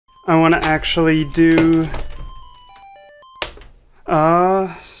I want to actually do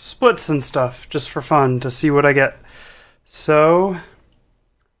splits and stuff just for fun to see what I get. So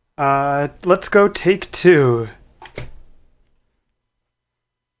let's go take two.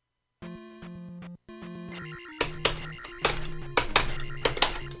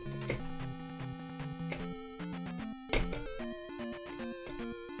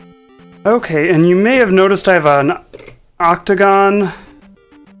 Okay, and you may have noticed I have an octagon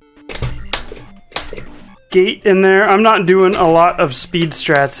gate in there. I'm not doing a lot of speed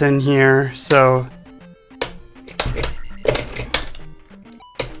strats in here, so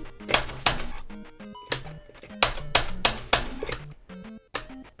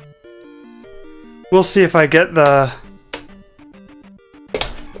we'll see if I get the...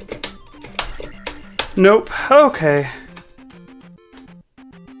 Nope, okay.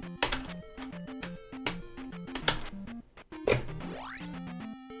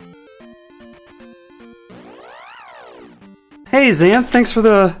 Hey Xanth, thanks for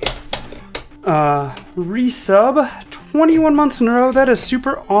the resub. 21 months in a row, that is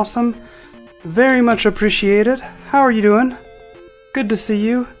super awesome. Very much appreciated. How are you doing? Good to see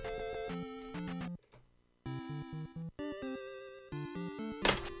you.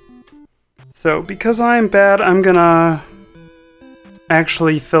 So, because I'm bad, I'm gonna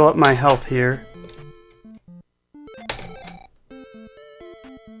actually fill up my health here.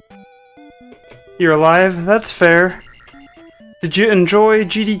 You're alive? That's fair. Did you enjoy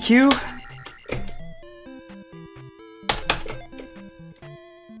GDQ?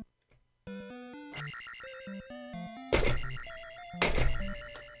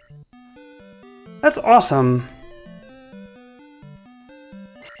 That's awesome.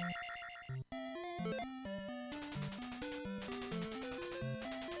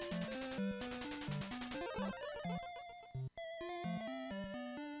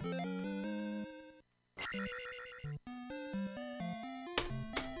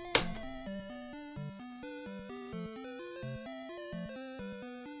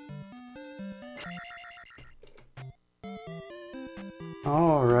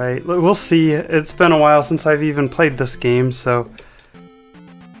 Alright, we'll see. It's been a while since I've even played this game, so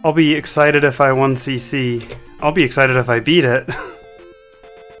I'll be excited if I won CC. I'll be excited if I beat it.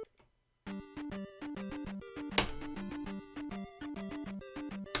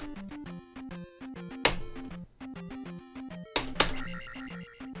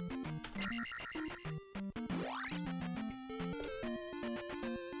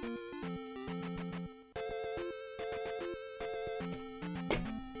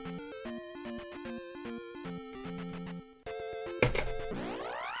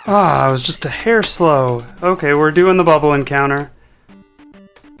 Ah, I was just a hair slow. Okay, we're doing the bubble encounter.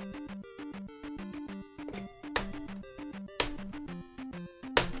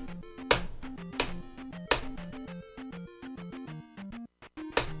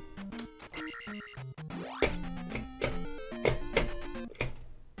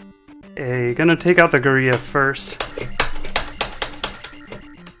 Hey, gonna take out the Gorilla first.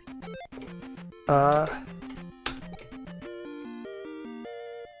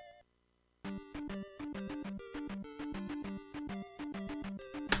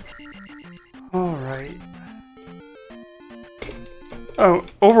 Alright. Oh,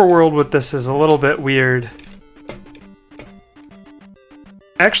 overworld with this is a little bit weird.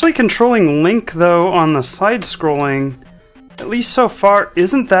 Actually controlling Link, though, on the side-scrolling, at least so far,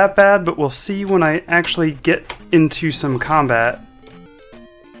 isn't that bad, but we'll see when I actually get into some combat.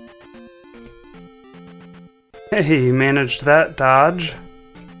 Hey, managed that dodge.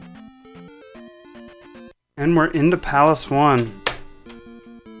 And we're into Palace 1.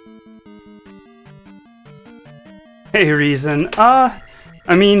 Hey, Reason. I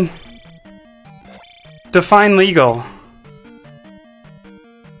mean, define legal.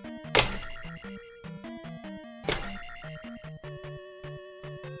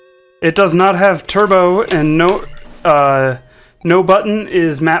 It does not have turbo, and no button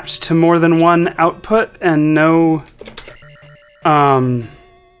is mapped to more than one output, and no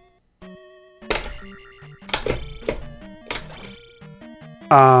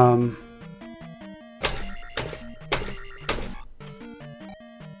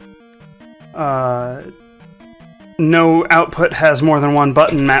no output has more than one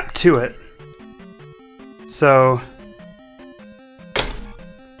button mapped to it. So,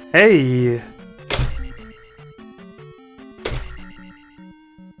 hey.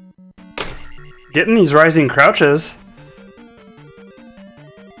 Getting these rising crouches.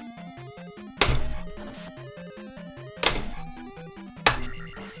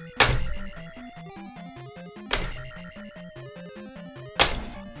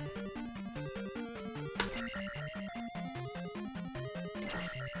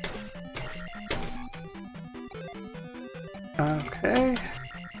 Okay.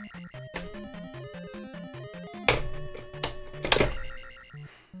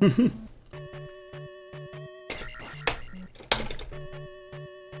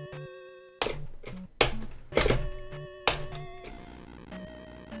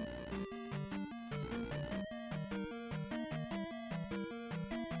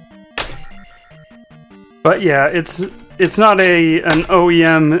 But yeah, it's not an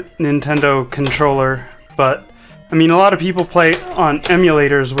OEM Nintendo controller, but I mean a lot of people play on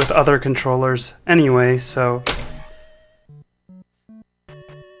emulators with other controllers anyway, so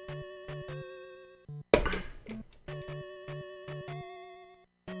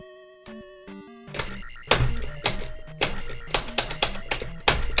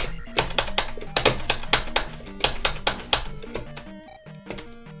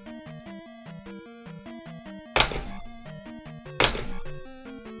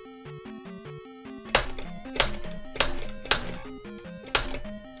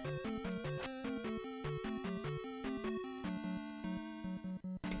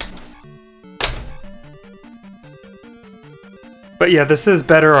but yeah, this is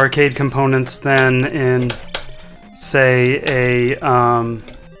better arcade components than in, say, a,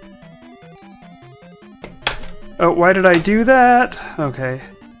 oh, why did I do that? Okay.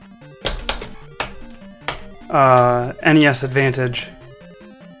 NES Advantage.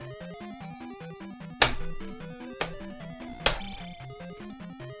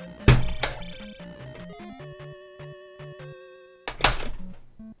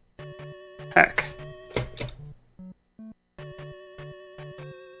 Heck.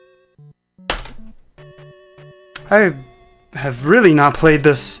 I have really not played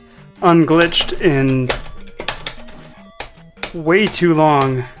this unglitched in way too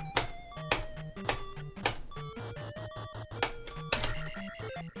long.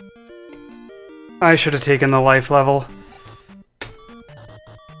 I should have taken the life level.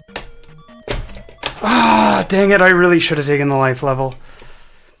 Ah, dang it, I really should have taken the life level.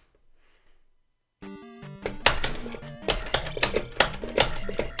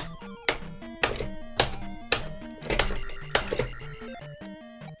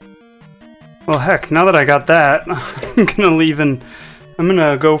 Well, heck, now that I got that, I'm gonna leave and I'm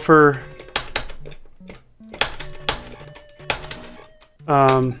gonna go for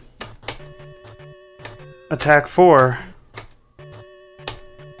attack 4.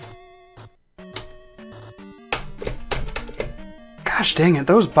 Gosh dang it,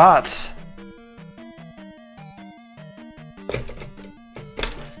 those bots.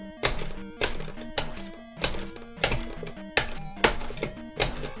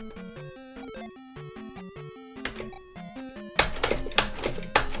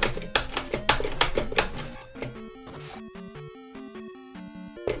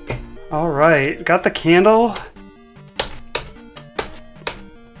 Alright, got the candle.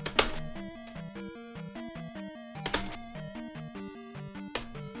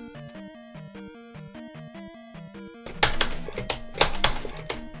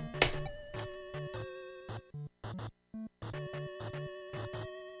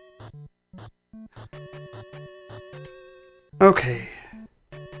 Okay.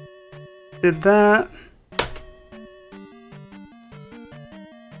 Did that.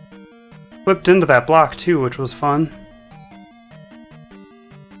 Flipped into that block too, which was fun.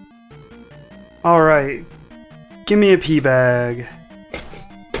 Alright. Give me a pea bag.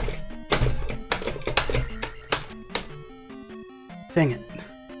 Dang it.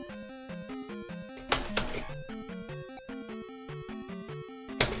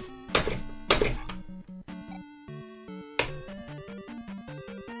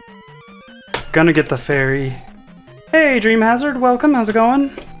 Gonna get the fairy. Hey, Dream Hazard, welcome, how's it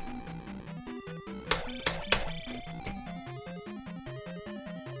going?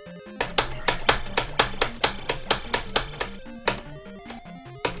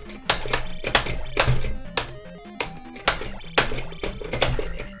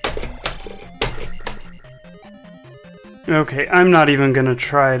 Okay, I'm not even gonna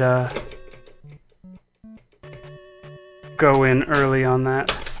try to go in early on that.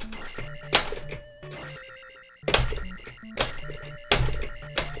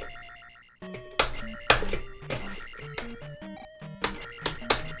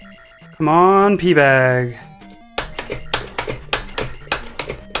 Come on, pea bag.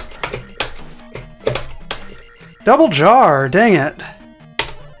 Double jar, dang it.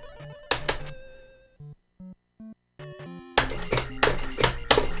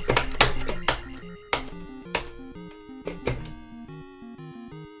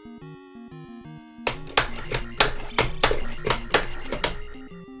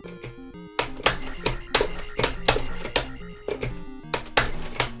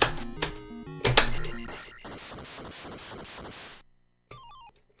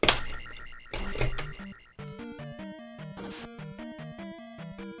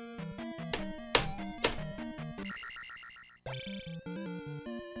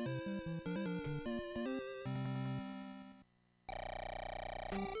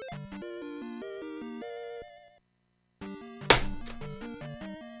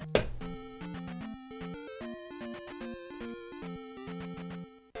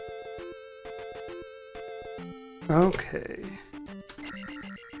 Okay.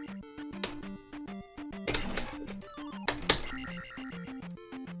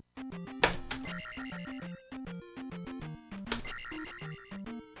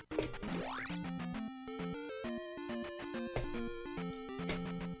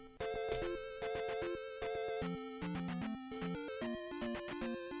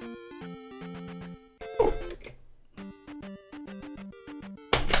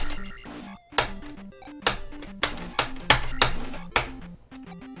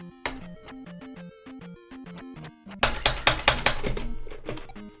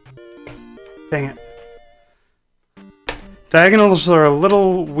 Dang it. Diagonals are a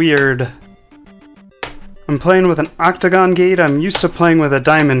little weird. I'm playing with an octagon gate. I'm used to playing with a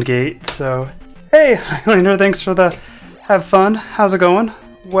diamond gate, so... Hey, Highlander, thanks for the... Have fun. How's it going?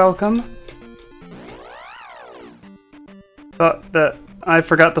 Welcome. Thought that I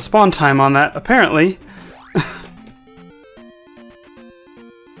forgot the spawn time on that, apparently.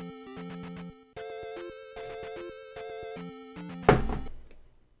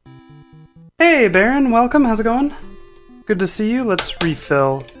 Hey, Baron, welcome. How's it going? Good to see you. Let's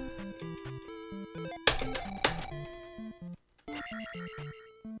refill.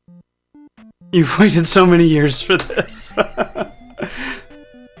 You've waited so many years for this.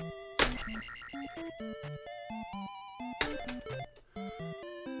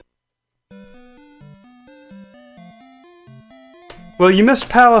 Well, you missed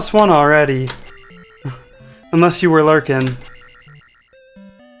Palace 1 already. Unless you were lurking.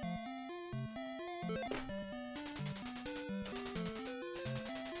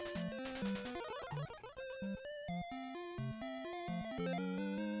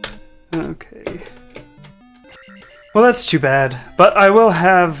 Okay. Well, that's too bad. But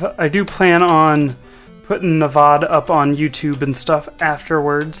I do plan on putting the VOD up on YouTube and stuff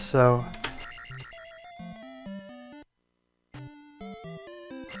afterwards, so...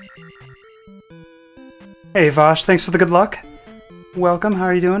 Hey Vosh, thanks for the good luck. Welcome, how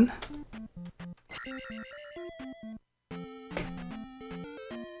are you doing?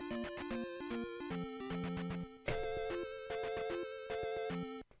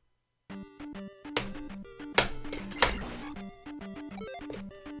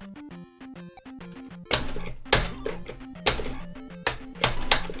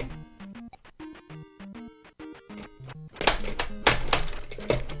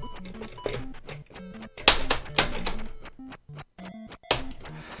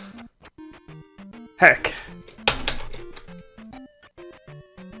 Heck.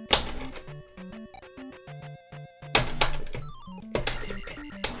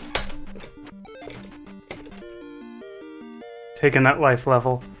 Taking that life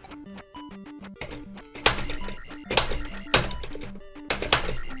level.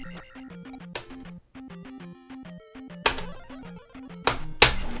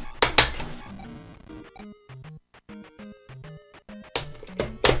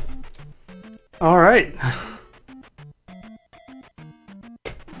 All right.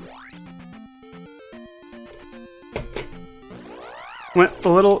 Went a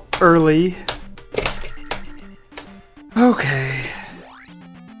little early. Okay.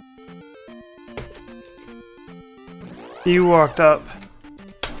 You walked up.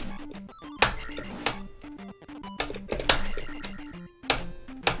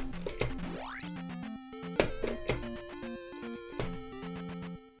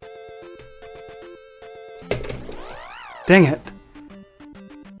 Dang it.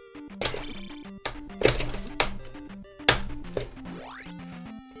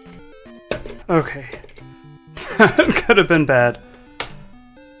 Okay. Could have been bad.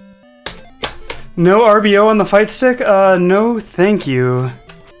 No RBO on the fight stick? No thank you.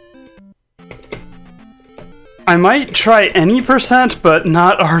 I might try any percent, but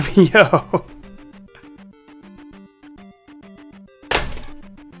not RBO.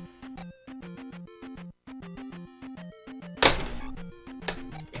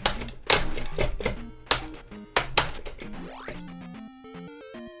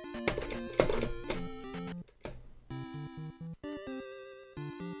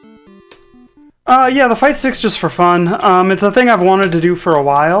 Yeah, the fight stick's just for fun. It's a thing I've wanted to do for a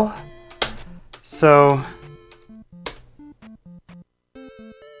while. So...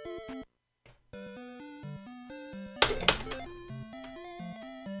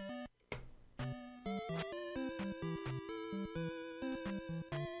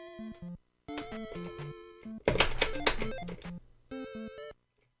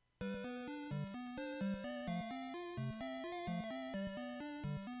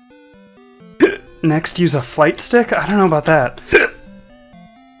 Next, use a flight stick? I don't know about that.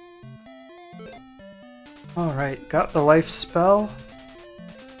 Alright, got the life spell.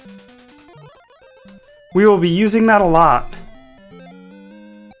 We will be using that a lot.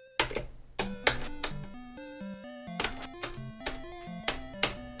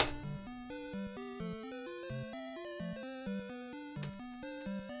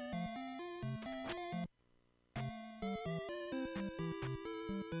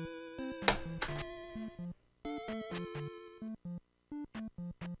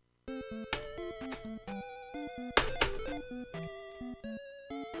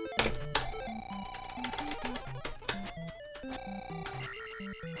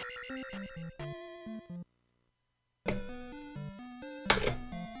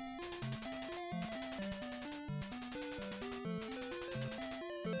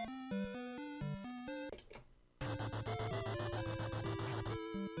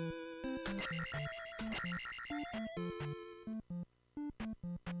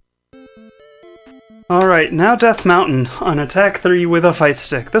 Alright, now Death Mountain on attack 3 with a fight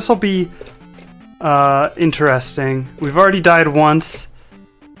stick. This'll be interesting. We've already died once.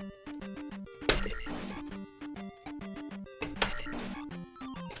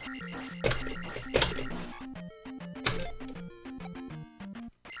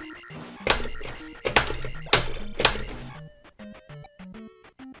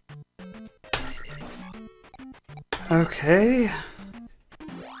 Okay.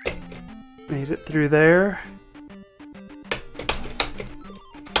 Made it through there.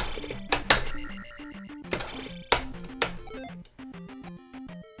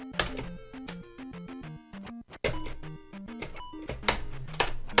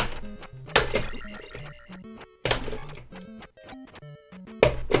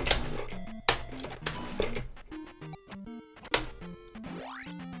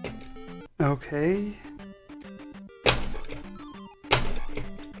 Okay.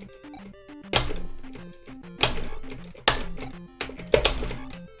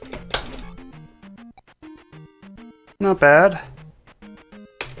 Not bad.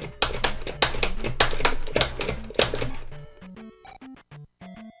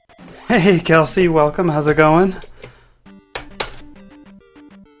 Hey Kelsey, welcome. How's it going?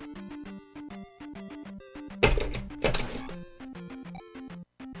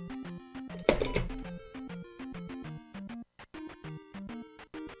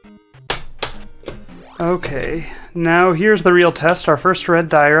 Okay, now here's the real test, our first red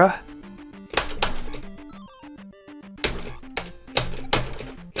Dyra.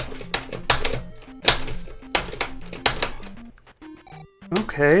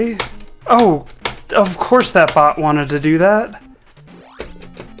 Okay. Oh, of course that bot wanted to do that.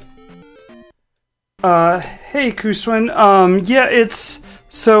 Hey Kuswin, yeah,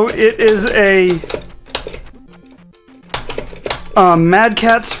 it is a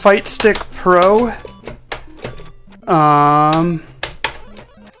MadCatz FightStick Pro.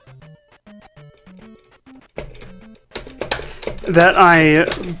 That I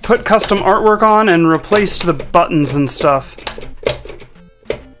put custom artwork on and replaced the buttons and stuff.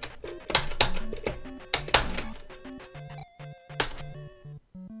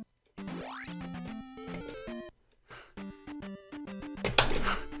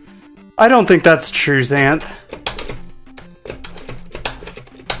 I don't think that's true, Xanth.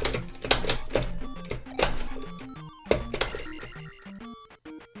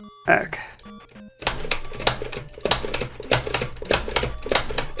 Heck.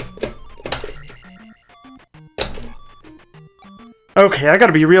 Okay, I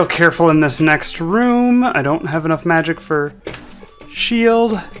gotta be real careful in this next room. I don't have enough magic for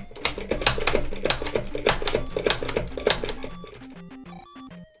shield.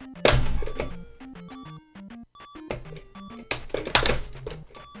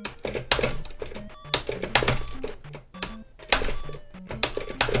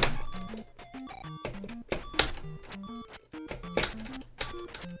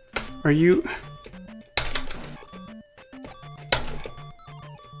 Are you...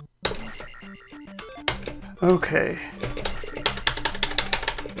 Okay.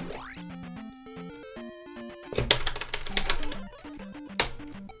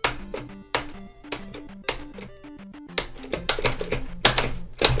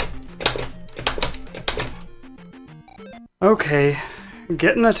 Okay.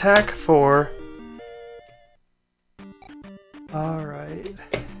 Get an attack 4. Alright.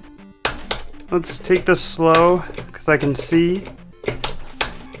 Let's take this slow, because I can see.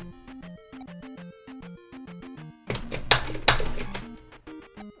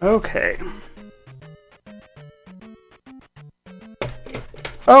 Okay.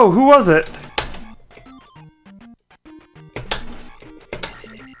 Oh, who was it?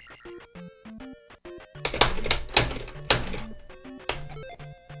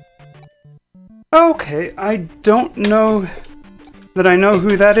 Okay, I don't know that I know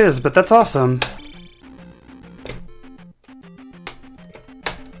who that is, but that's awesome.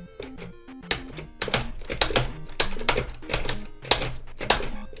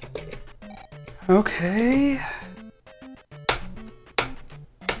 Okay.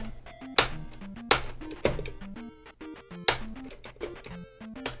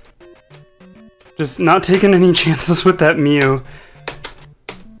 Just not taking any chances with that Mew.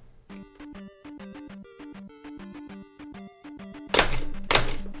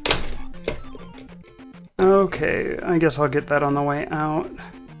 Okay, I guess I'll get that on the way out.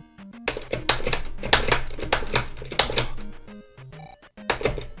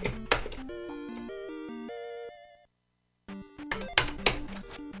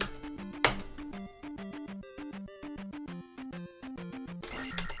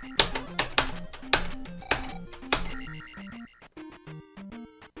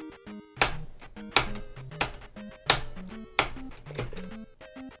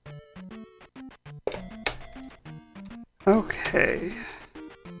 Okay.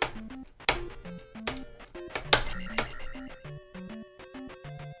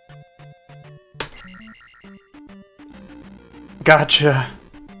 Gotcha.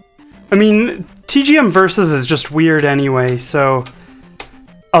 I mean, TGM Versus is just weird anyway, so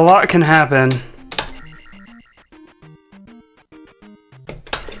a lot can happen.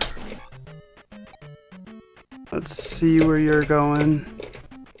 Let's see where you're going.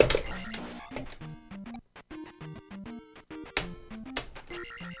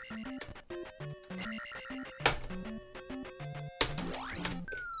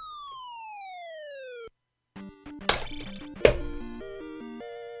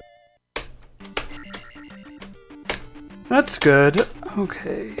 That's good.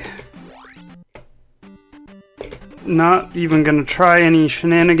 Okay. Not even gonna try any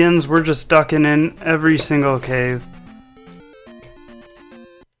shenanigans, we're just ducking in every single cave.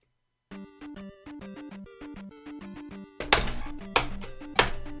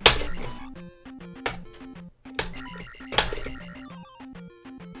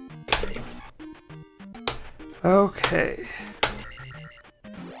 Okay.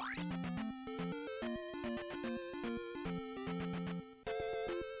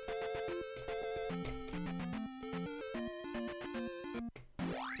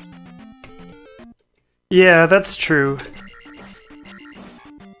 Yeah, that's true.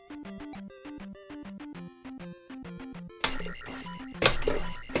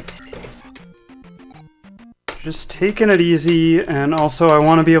 Just taking it easy, and also I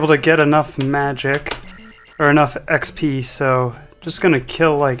want to be able to get enough magic, or enough XP, so just gonna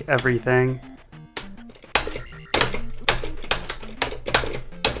kill like everything.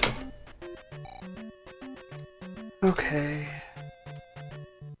 Okay.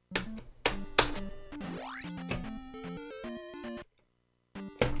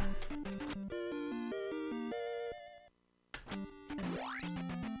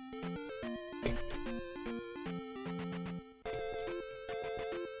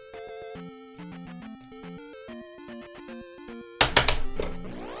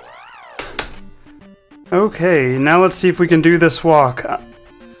 Okay, now let's see if we can do this walk.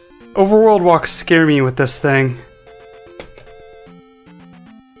 Overworld walks scare me with this thing.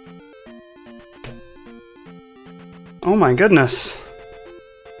 Oh my goodness.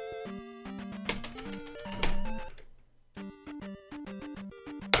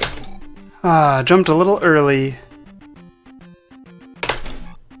 Ah, jumped a little early.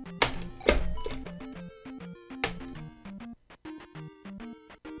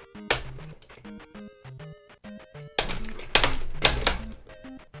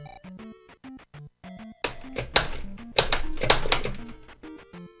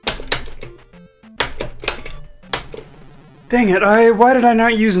 Dang it, why did I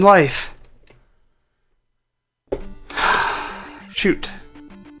not use life? Shoot.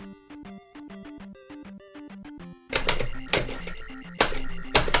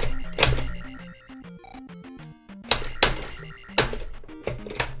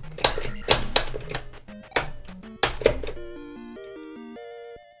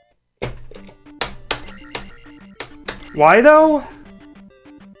 Why though?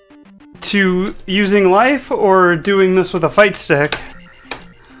 To using life or doing this with a fight stick?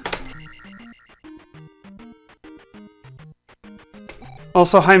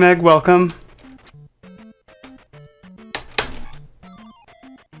 Also, hi Meg, welcome.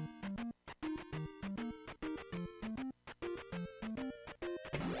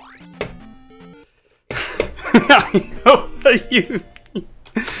 I know what you mean.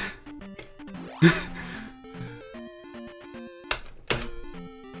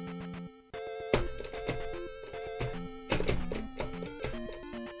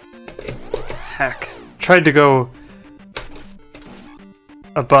 heck. Tried to go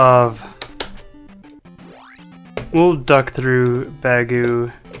above. We'll duck through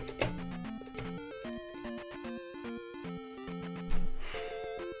Bagu.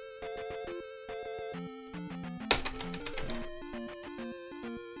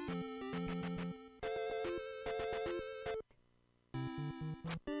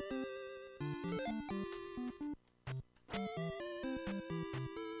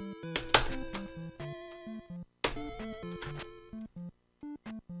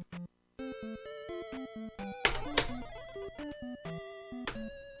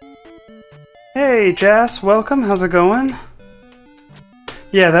 Hey Jas, welcome, how's it going?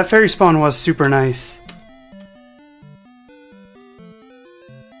 Yeah, that fairy spawn was super nice.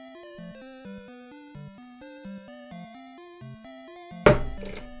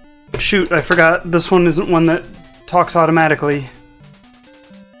 Shoot, I forgot this one isn't one that talks automatically.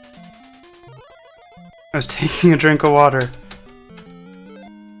 I was taking a drink of water.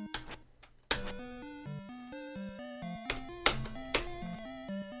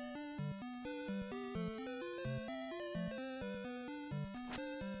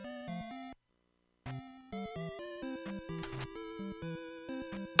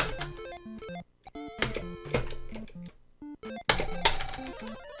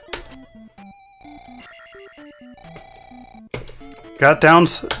 Got down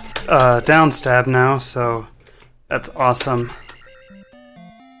stab now, so that's awesome.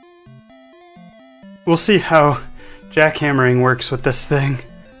 We'll see how jackhammering works with this thing.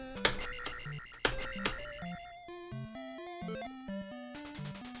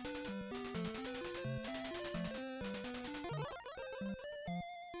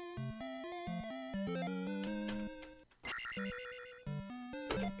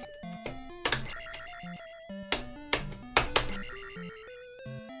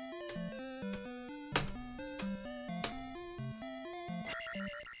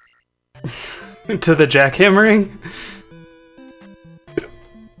 To the jackhammering?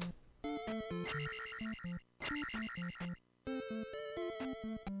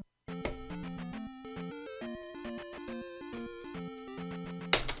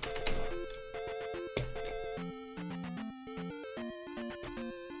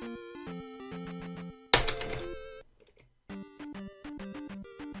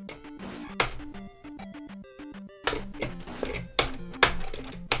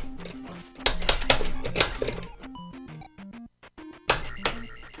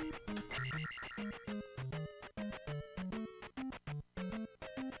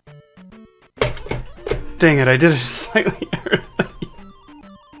 Dang it, I did it slightly early.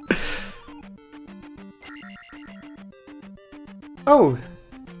 Oh,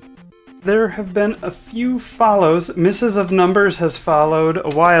 there have been a few follows. Mrs. of Numbers has followed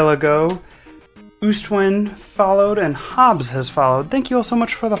a while ago. Oostwin followed and Hobbs has followed. Thank you all so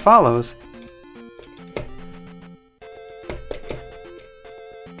much for the follows.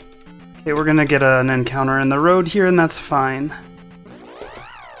 Okay, we're gonna get an encounter in the road here, and that's fine.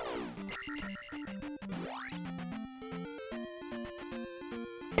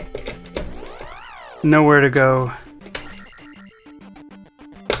 Nowhere to go.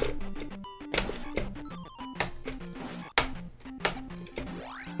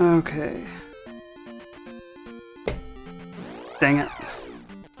 Okay. Dang it.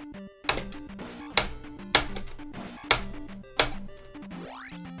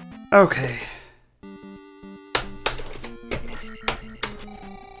 Okay.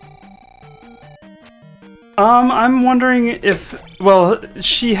 I'm wondering if, well,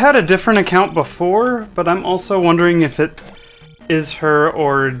 she had a different account before, but I'm also wondering if it is her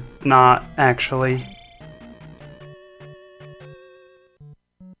or not, actually.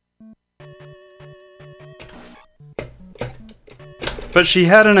 But she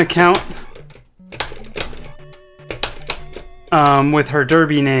had an account with her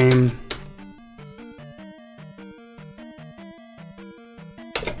derby name.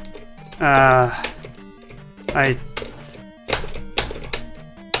 I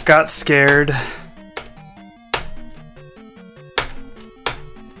got scared.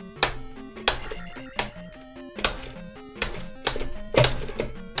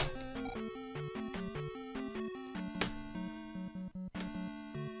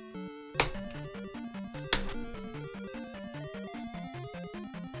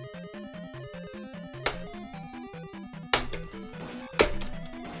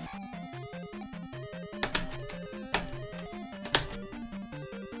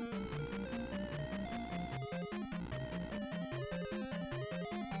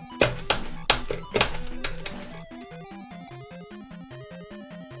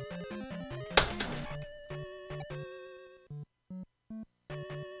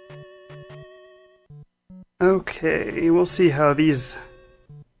 Okay, we'll see how these...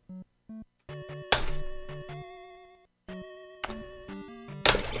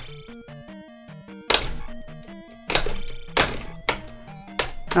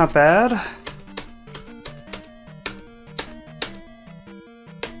 Not bad.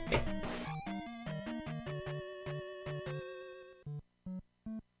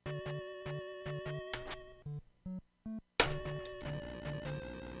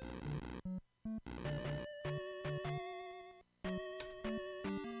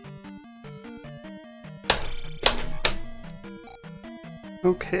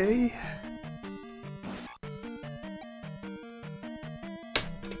 Okay.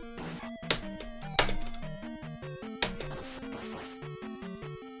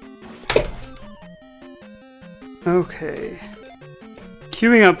 Okay.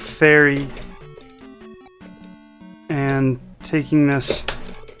 Queuing up Fairy and taking this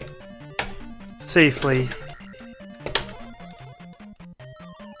safely.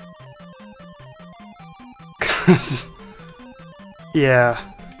 Yeah.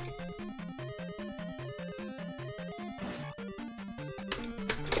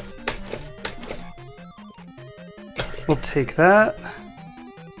 We'll take that.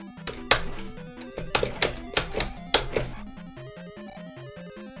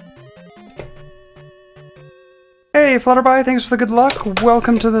 Hey Flutterby, thanks for the good luck.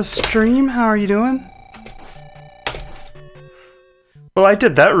 Welcome to the stream. How are you doing? Well, I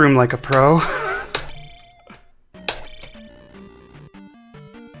did that room like a pro.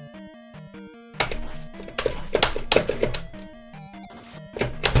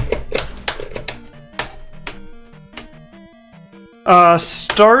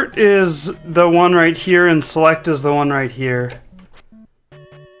 Start is the one right here, and select is the one right here.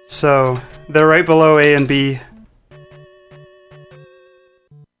 So, they're right below A and B.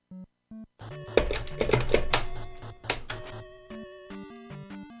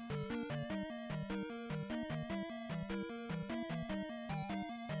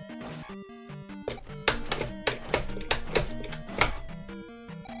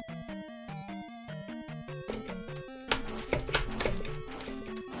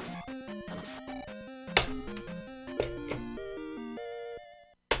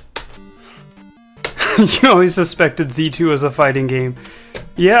 You always suspected Z2 was a fighting game.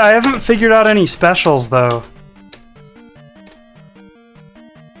 Yeah, I haven't figured out any specials, though.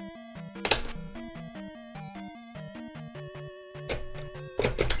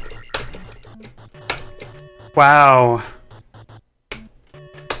 Wow.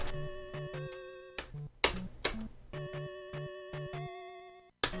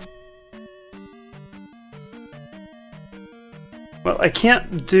 Well, I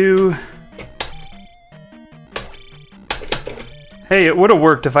can't do... Hey, it would have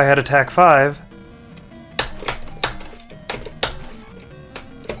worked if I had attack 5.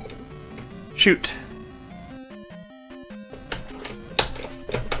 Shoot.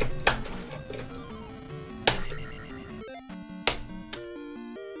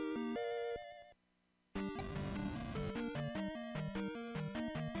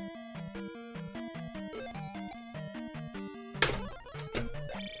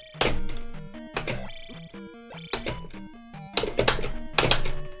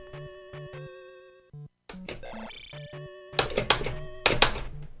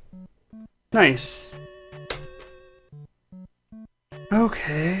 Nice.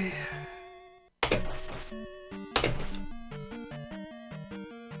 Okay.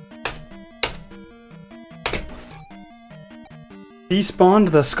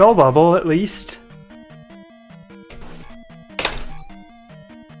 Despawned the skull bubble, at least.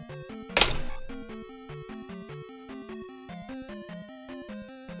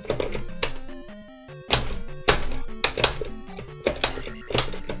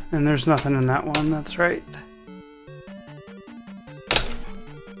 And there's nothing in that one, that's right.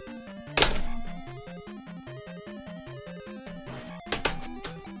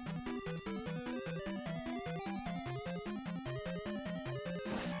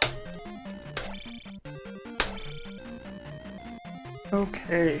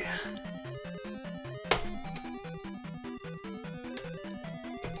 Okay.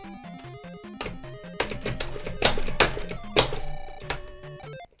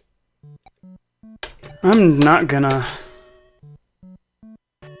 I'm not gonna...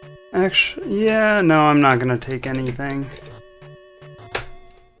 Actually, yeah, no, I'm not gonna take anything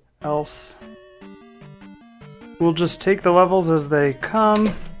else. We'll just take the levels as they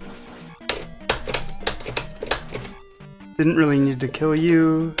come. Didn't really need to kill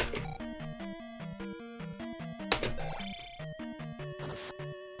you.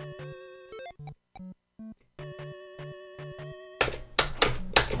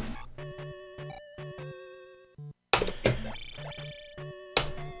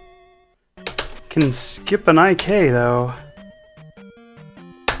 Can skip an IK though.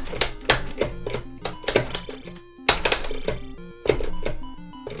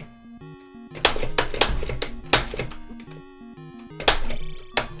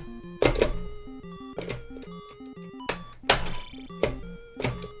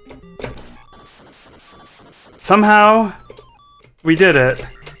 Somehow, we did it.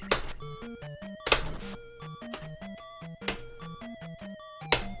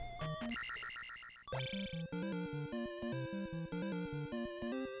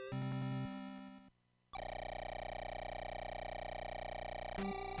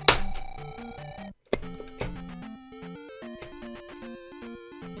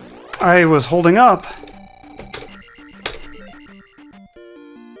 I was holding up.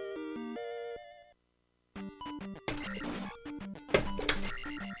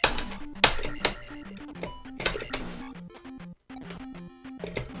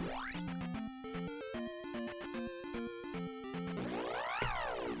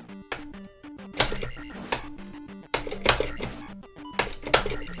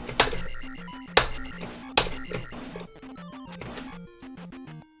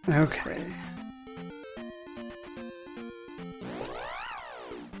 Okay.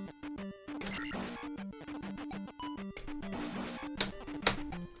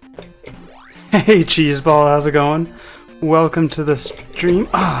 Hey Cheeseball, how's it going? Welcome to the stream.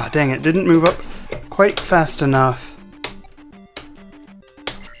 Ah, dang it, didn't move up quite fast enough.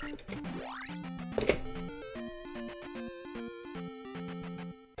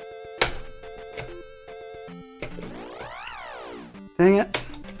 Dang it.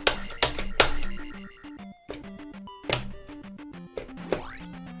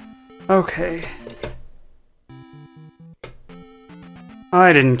 Okay.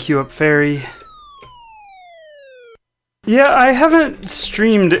 I didn't queue up Fairy. Yeah, I haven't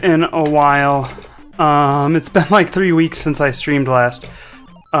streamed in a while. It's been like 3 weeks since I streamed last.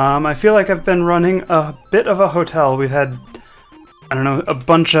 I feel like I've been running a bit of a hotel. We've had, I don't know, a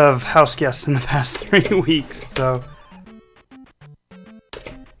bunch of house guests in the past 3 weeks, so...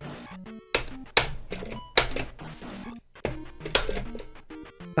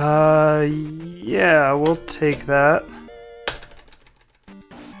 yeah, we'll take that.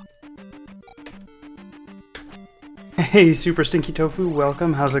 Hey, Super Stinky Tofu,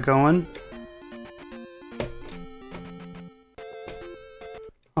 welcome. How's it going?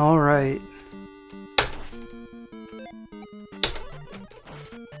 Alright.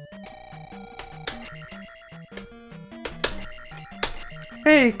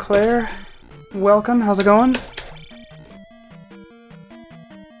 Hey, Claire. Welcome. How's it going?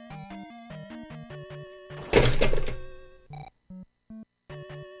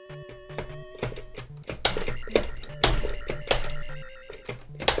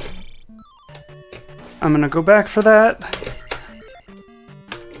 I'm gonna go back for that.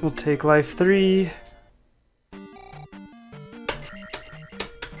 We'll take life 3.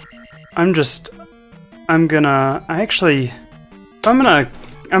 I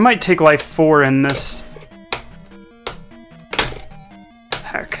might take life 4 in this.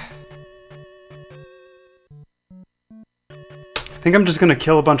 Heck. I think I'm just gonna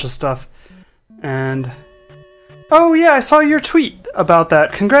kill a bunch of stuff. And... oh yeah, I saw your tweet about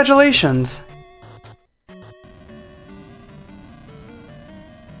that. Congratulations!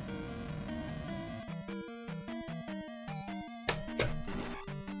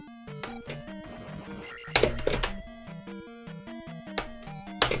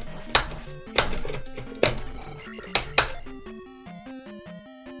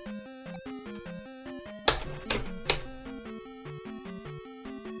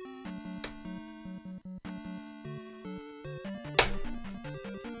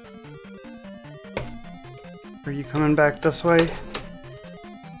 Are you coming back this way?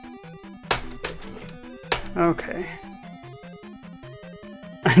 Okay.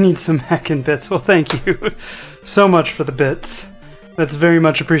 I need some heckin' bits. Well, thank you so much for the bits. That's very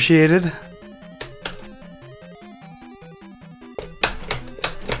much appreciated.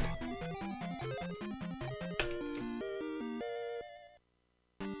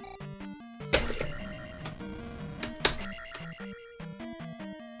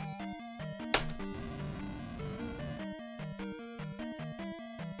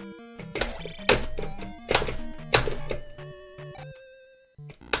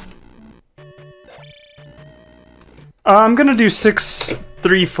 I'm gonna do 6,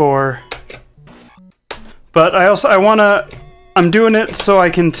 3, 4. But I'm doing it so I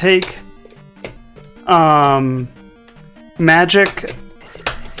can take Magic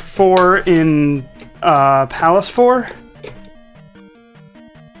 4 in Palace 4.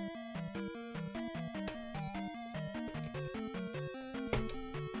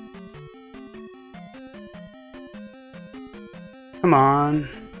 Come on.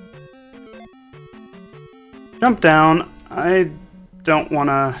 Jump down. I don't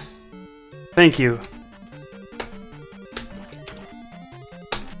wanna... Thank you.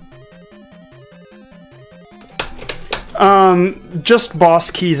 Just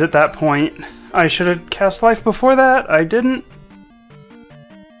boss keys at that point. I should have cast life before that. I didn't.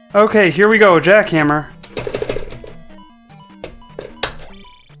 Okay, here we go. Jackhammer.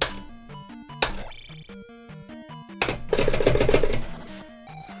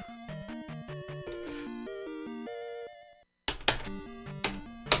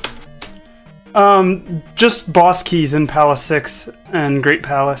 Just boss keys in Palace 6 and Great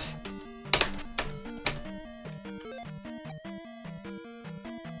Palace.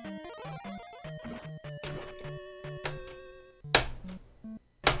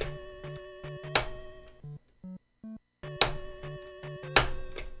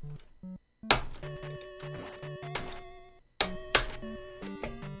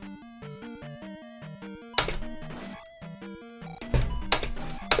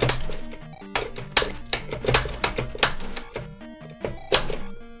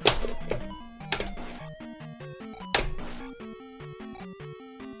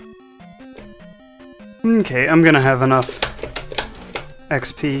 Okay, I'm gonna have enough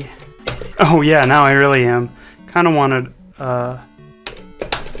XP. Oh yeah, now I really am. Kinda wanted a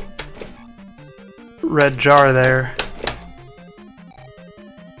red jar there.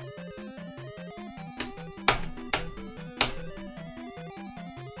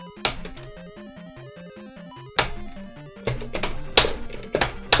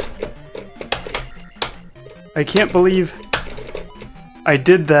 I can't believe I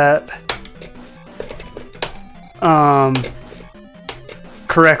did that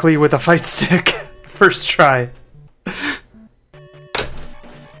correctly with a fight stick first try.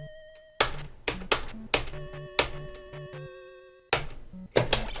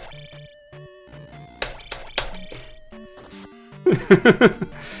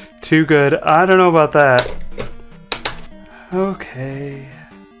 Too good. I don't know about that. Okay.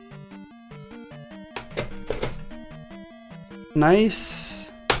 Nice.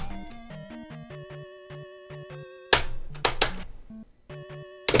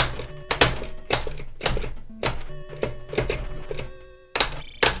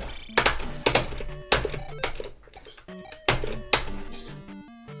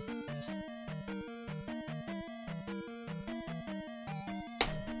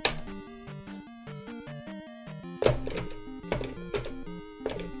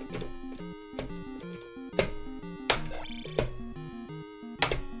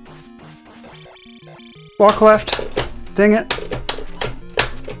 Walk left. Dang it.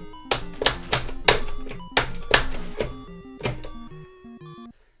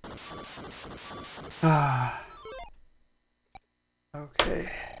 Ah. Okay.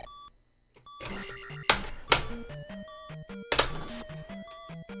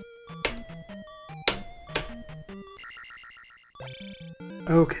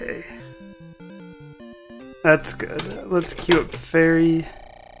 Okay. That's good. Let's queue up fairy.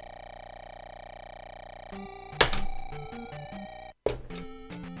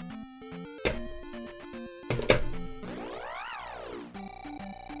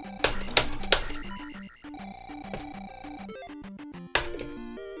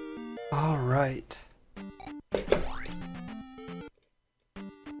 Alright.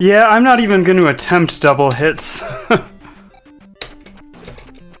 Yeah, I'm not even going to attempt double hits.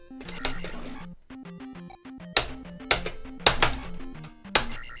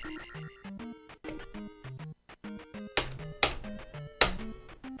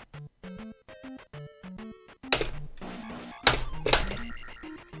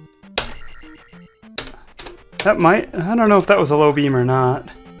 That might... I don't know if that was a low beam or not.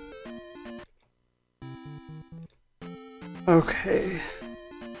 Okay.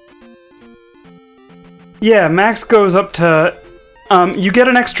 Yeah, max goes up to... you get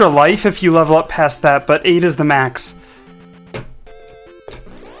an extra life if you level up past that, but 8 is the max.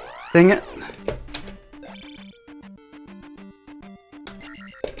 Dang it.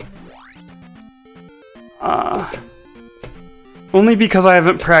 Only because I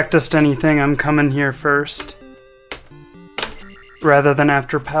haven't practiced anything, I'm coming here first. Rather than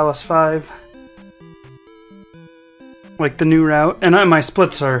after Palace 5. Like the new route. And my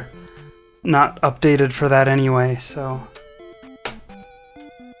splits are not updated for that anyway, so...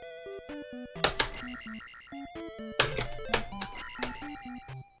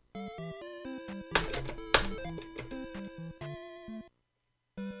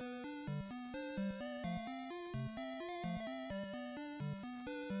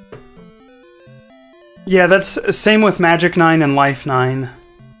 Yeah, that's same with Magic 9 and Life 9.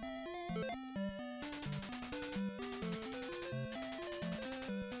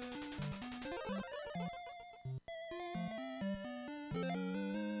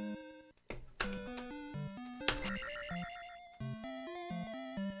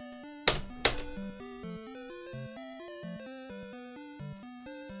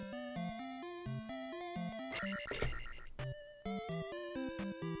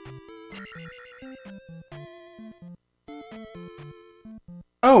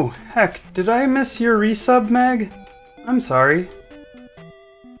 Oh, heck, did I miss your resub, Meg? I'm sorry.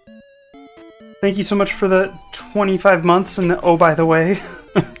 Thank you so much for the 25 months and the, oh, by the way.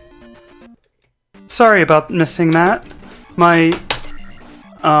 Sorry about missing that. My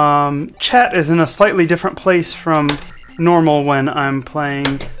chat is in a slightly different place from normal when I'm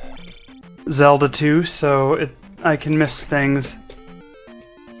playing Zelda 2, so I can miss things.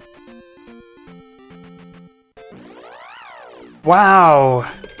 Wow!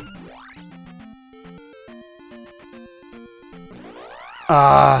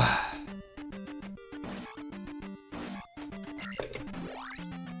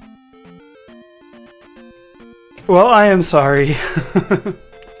 Well, I am sorry.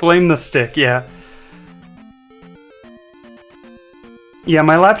 Blame the stick, yeah. Yeah,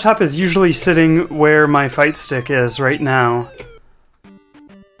 my laptop is usually sitting where my fight stick is right now.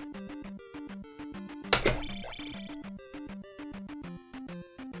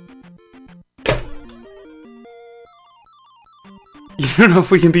 You don't know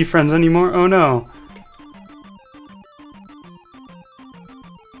if we can be friends anymore? Oh no.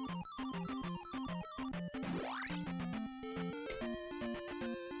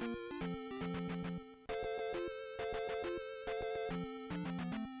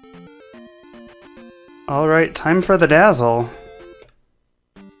 Alright, time for the dazzle.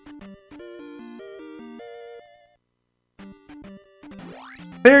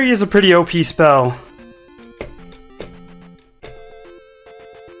 Fairy is a pretty OP spell.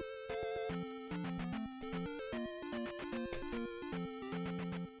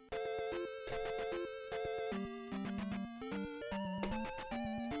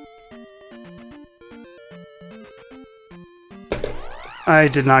 I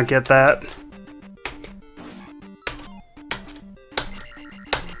did not get that.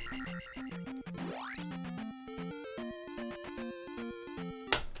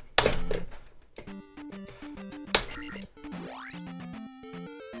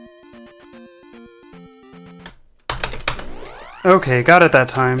 Okay, got it that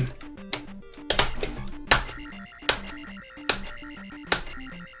time.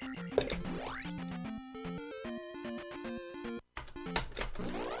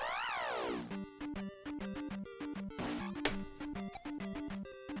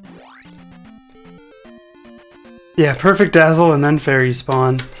 Yeah, perfect dazzle and then fairy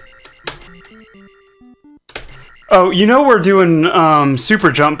spawn. Oh, you know we're doing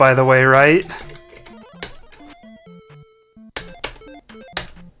super jump, by the way, right?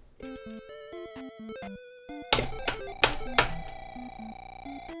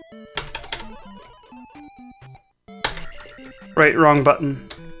 Right, wrong button.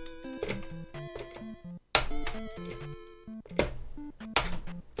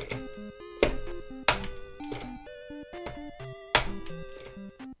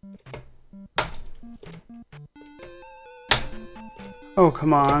 Oh,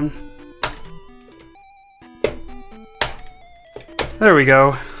 come on. There we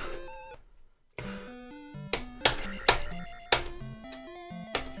go.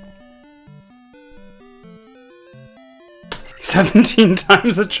 "17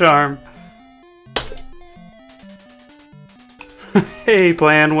 times a charm." Hey,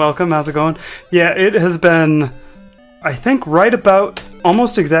 Plan, welcome. How's it going? Yeah, it has been, I think, right about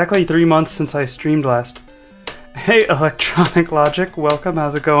almost exactly 3 months since I streamed last. Hey, Electronic Logic, welcome.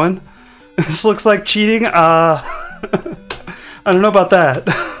 How's it going? This looks like cheating. I don't know about that.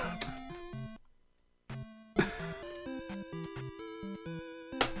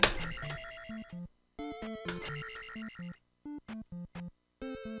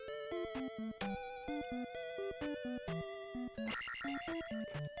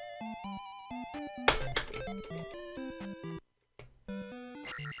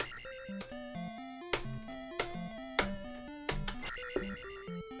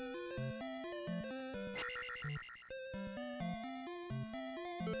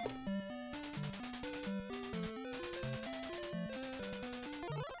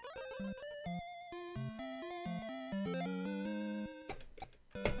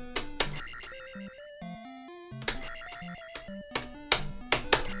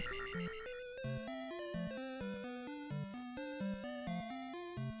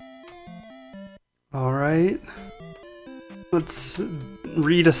 Alright. Let's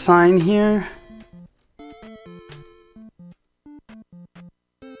read a sign here.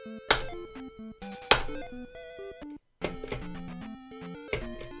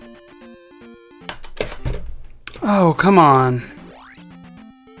 Oh, come on.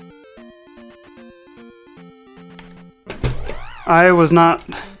 I was not...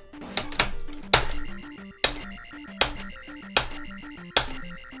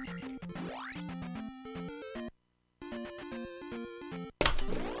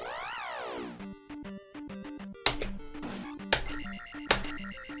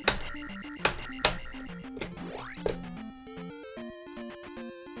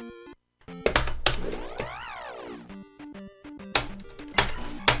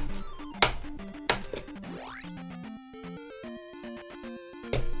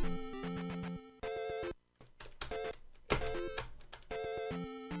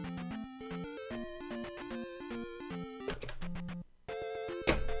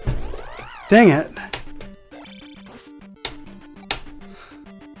 Dang it.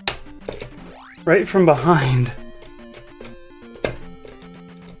 Right from behind.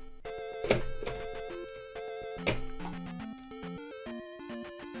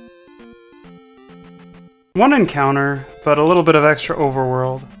 One encounter, but a little bit of extra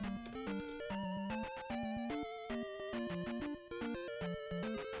overworld.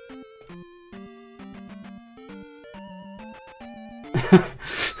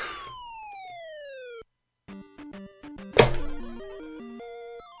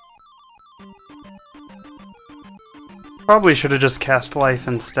 Probably should have just cast life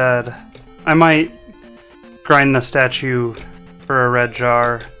instead. I might grind the statue for a red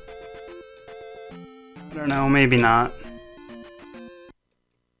jar. I don't know, maybe not.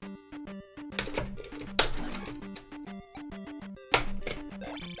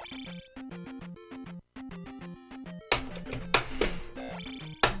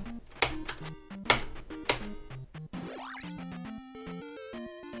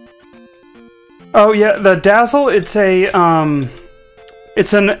 Oh yeah, the Dazzle, it's a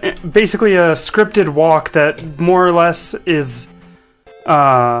basically a scripted walk that more or less is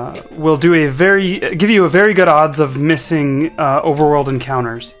will do give you a very good odds of missing overworld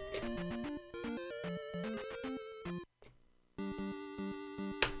encounters.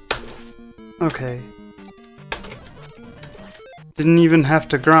 Okay. Didn't even have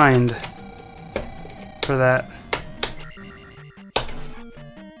to grind for that.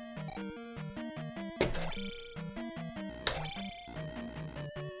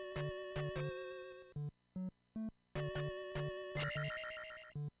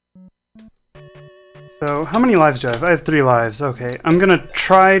 So, how many lives do I have? I have 3 lives. Okay, I'm gonna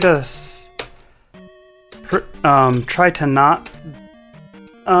try to not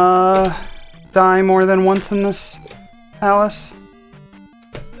die more than once in this palace.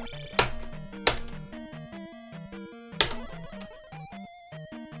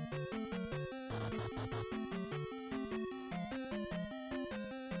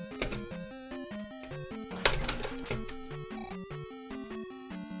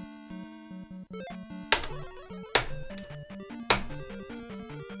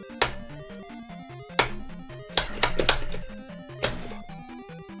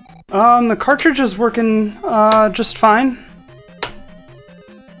 The cartridge is working just fine.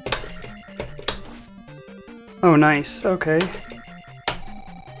 Oh, nice. Okay.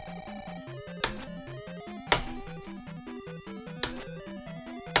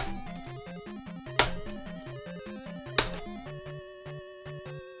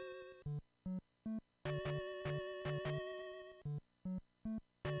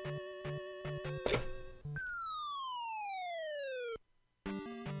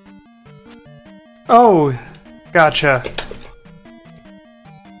 Oh, gotcha.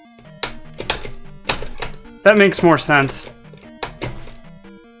 That makes more sense.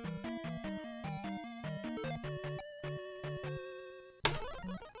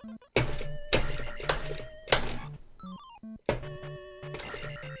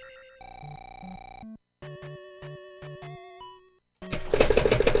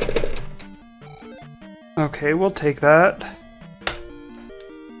 Okay, we'll take that.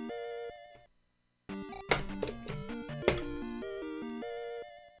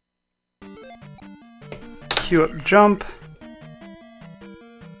 Queue up jump.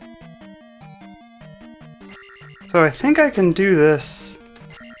 So I think I can do this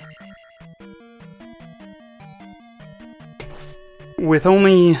with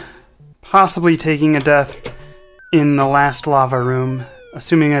only possibly taking a death in the last lava room,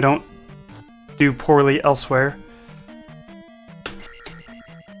 assuming I don't do poorly elsewhere.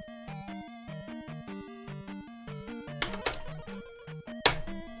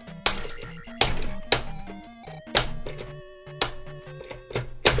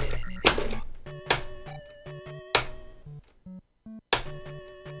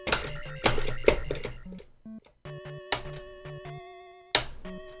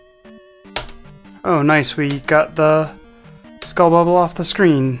 Oh, nice, we got the skull bubble off the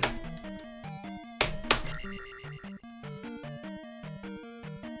screen.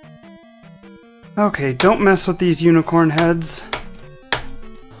 Okay, don't mess with these unicorn heads.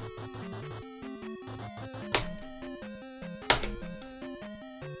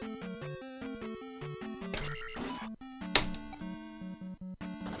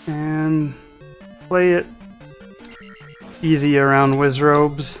 And play it easy around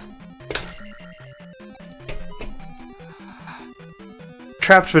Wizrobes.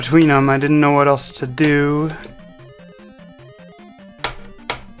 Trapped between them, I didn't know what else to do.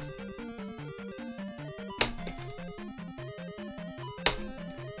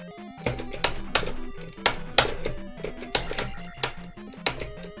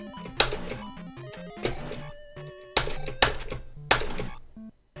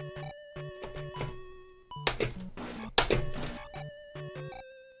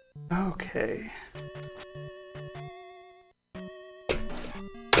 Okay.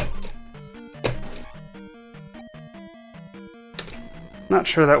 Not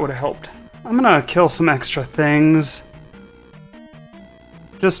sure that would have helped. I'm gonna kill some extra things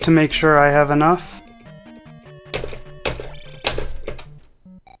just to make sure I have enough.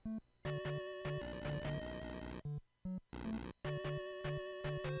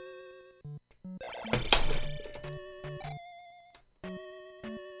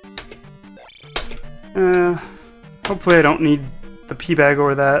 Hopefully I don't need the pea bag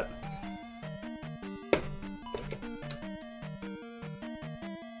or that.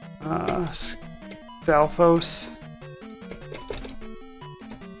 Stalfos.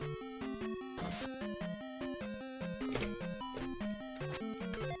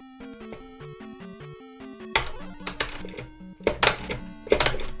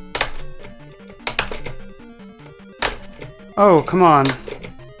 Oh, come on.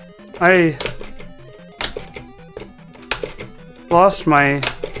 I lost my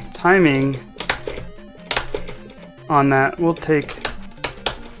timing on that. We'll take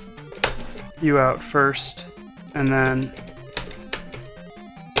you out first, and then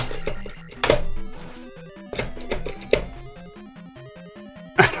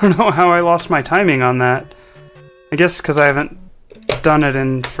I don't know how I lost my timing on that. I guess because I haven't done it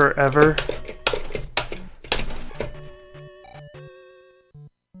in forever.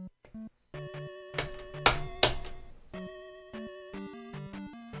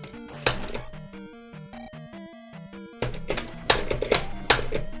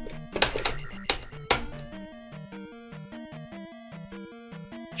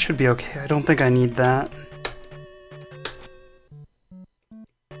 Should be okay. I don't think I need that.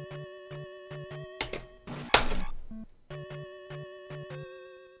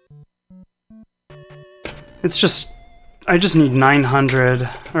 It's just, I just need 900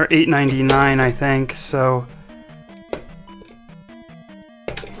 or 899, I think, so.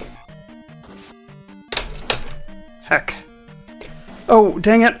 Heck. Oh,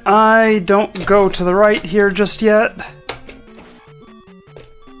 dang it, I don't go to the right here just yet.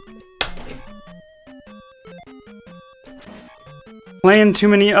 Playing too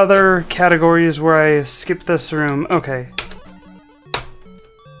many other categories where I skip this room. Okay.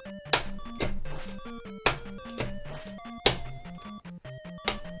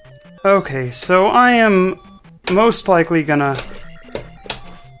 Okay, so I am most likely gonna...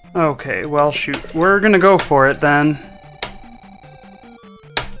 Okay, well shoot. We're gonna go for it then.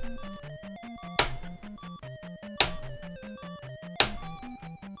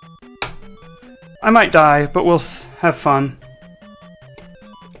 I might die, but we'll have fun.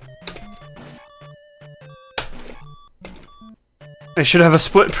 I should have a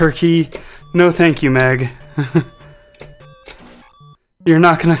split per key. No thank you, Meg. You're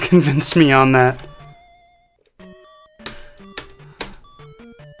not gonna convince me on that.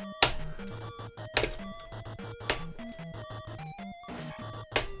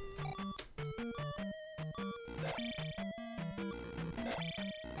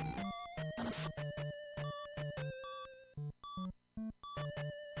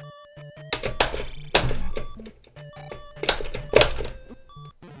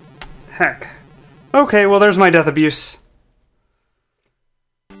 Heck. Okay, well there's my death abuse.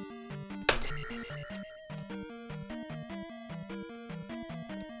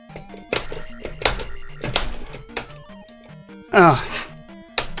 Oh.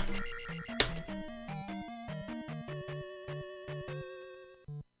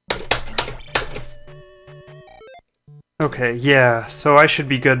 Okay, yeah, so I should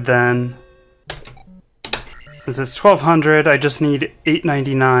be good then. Since it's 1200, I just need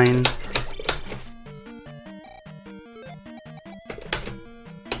 899.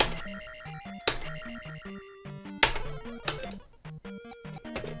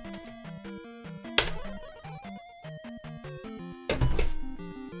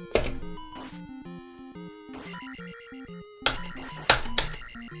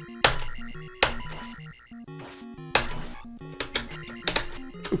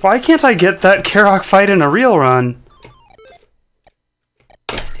 Why can't I get that Karok fight in a real run?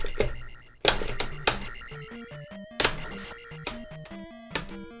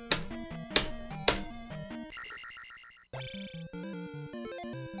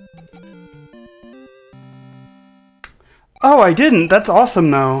 Oh, I didn't. That's awesome,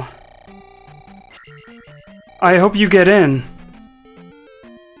 though. I hope you get in.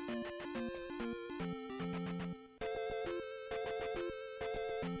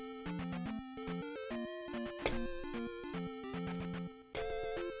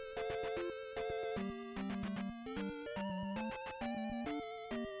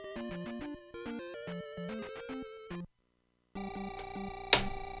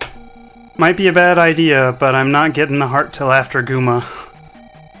 Might be a bad idea, but I'm not getting the heart till after Guma.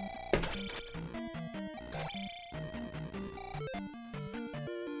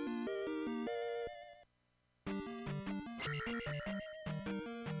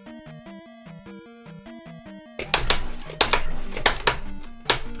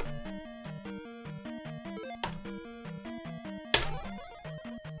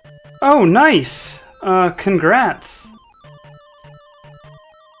 Oh, nice! Congrats.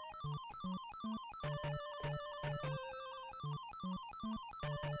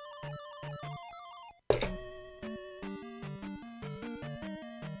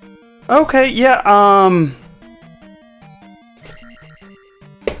 Okay, yeah, I'm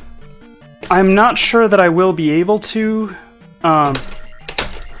not sure that I will be able to, but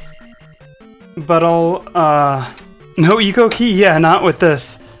I'll, no eco key? Yeah, not with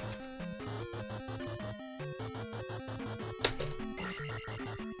this.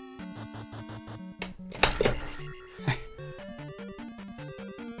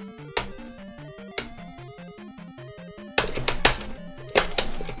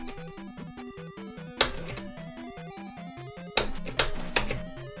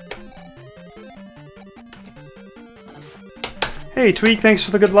 Hey, Tweak, thanks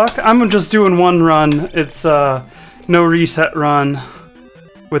for the good luck. I'm just doing one run. It's, no reset run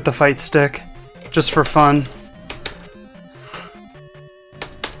with the fight stick, just for fun.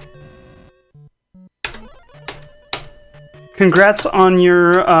 Congrats on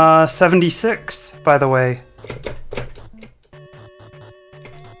your, 76, by the way.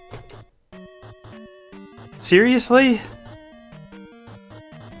 Seriously?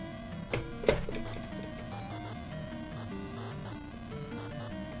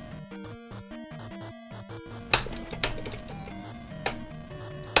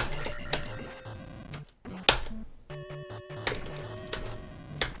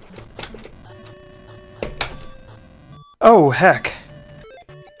 Oh, heck.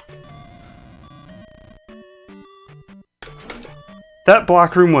 That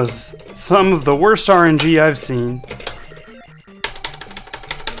block room was some of the worst RNG I've seen.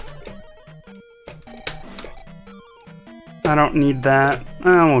 I don't need that.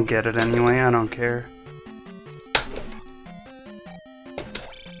 I won't get it anyway, I don't care.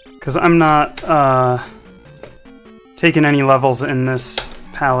 Because I'm not, taking any levels in this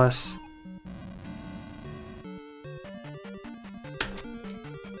palace.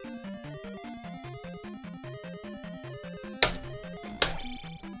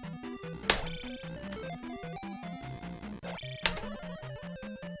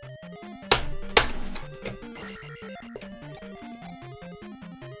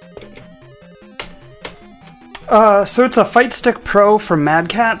 So it's a FightStick Pro from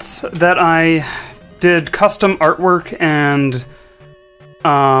MadCatz that I did custom artwork and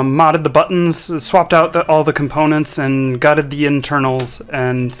modded the buttons, swapped out all the components, and gutted the internals,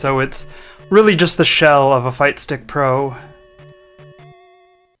 and so it's really just the shell of a FightStick Pro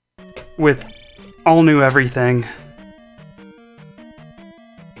with all new everything.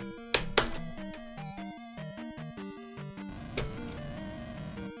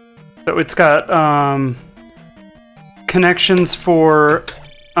 So it's got connections for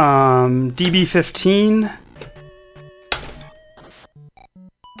DB15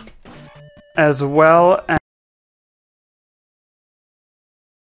 as well as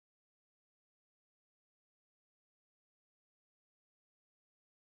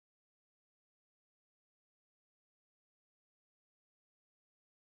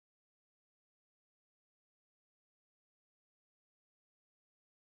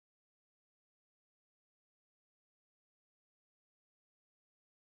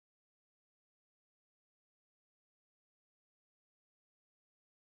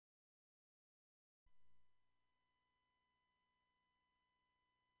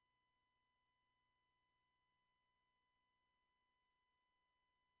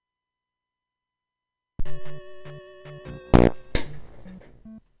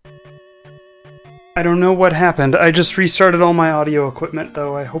I don't know what happened. I just restarted all my audio equipment,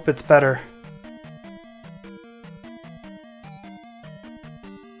 though. I hope it's better.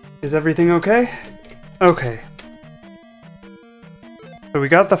 Is everything okay? Okay. So we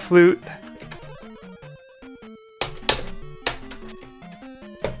got the flute.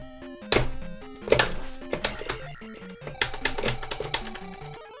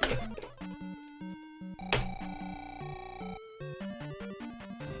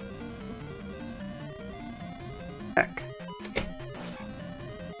 Heck.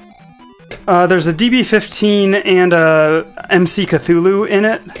 There's a DB15 and a MC Cthulhu in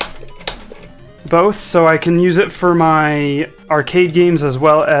it. Both, so I can use it for my arcade games as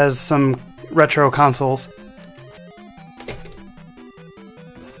well as some retro consoles.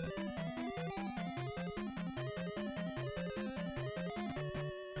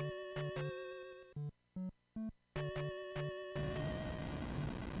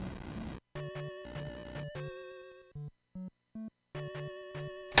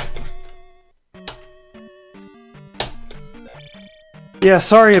 Yeah,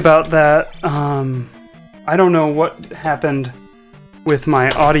 sorry about that. I don't know what happened with my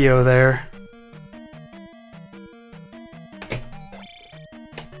audio there.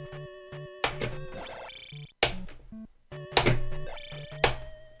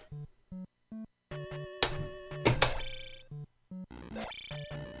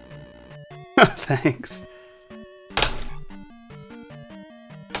 Thanks.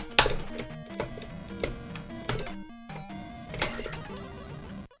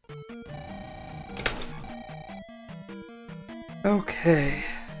 Okay.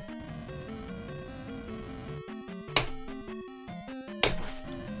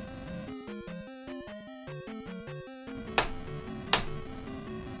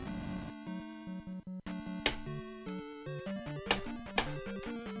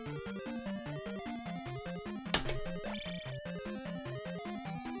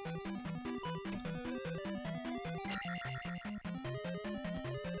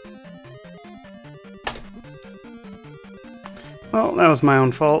 Well, that was my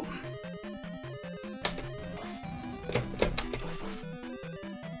own fault.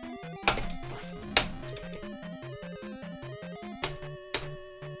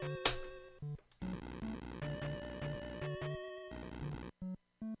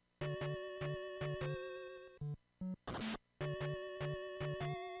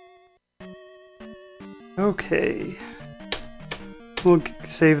 Okay. We'll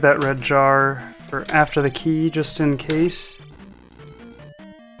save that red jar for after the key, just in case.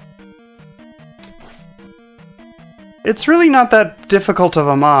 It's really not that difficult of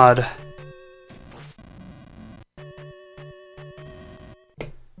a mod.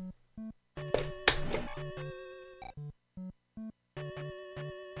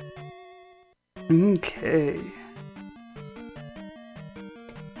 Okay.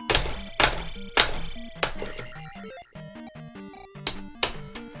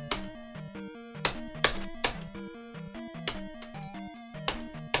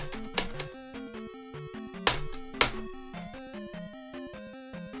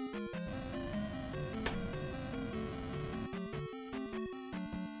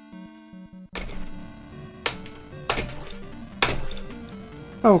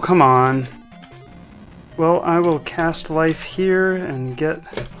 Oh, come on. Well, I will cast life here and get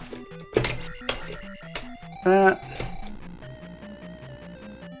that.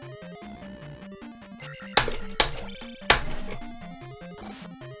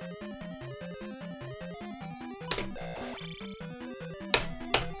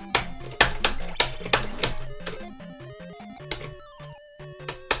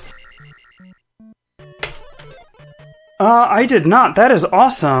 I did not. That is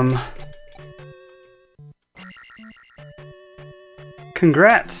awesome.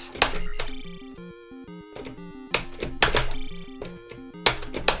 Congrats.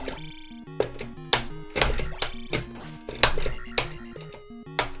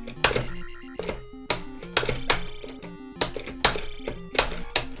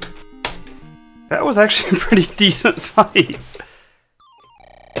 That was actually a pretty decent fight.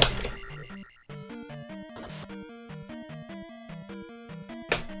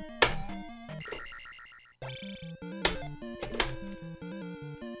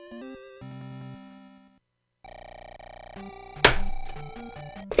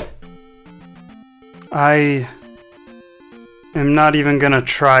 I am not even gonna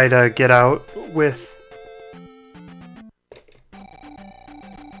try to get out with...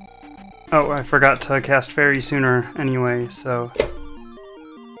 Oh, I forgot to cast Fairy sooner anyway, so...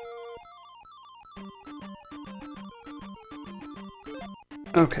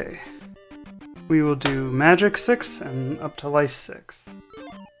 Okay. we will do magic 6 and up to life 6.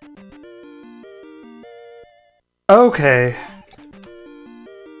 Okay.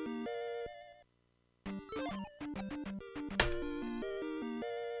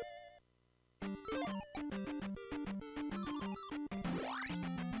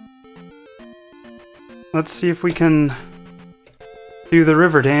 Let's see if we can do the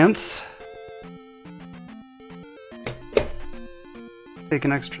river dance. Take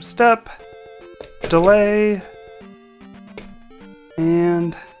an extra step. Delay.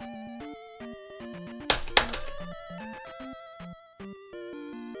 And...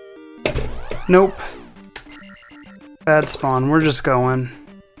 nope. Bad spawn. We're just going.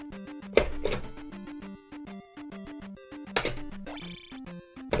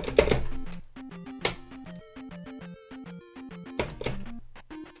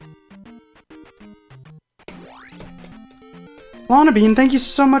 Lana Bean, thank you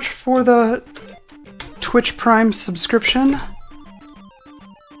so much for the Twitch Prime subscription.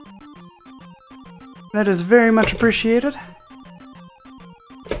 That is very much appreciated.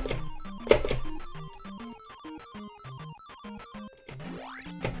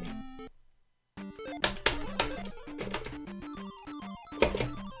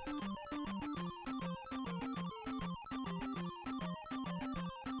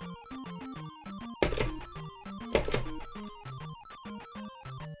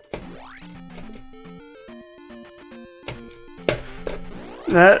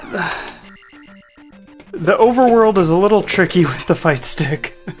 The overworld is a little tricky with the fight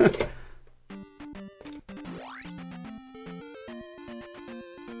stick.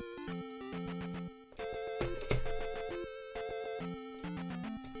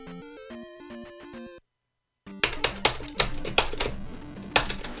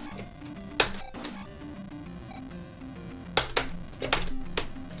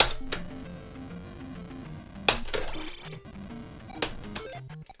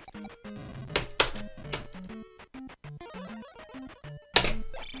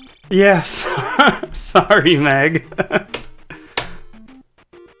 Yes, sorry, Meg.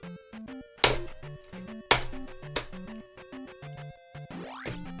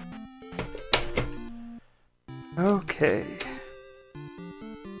 Okay.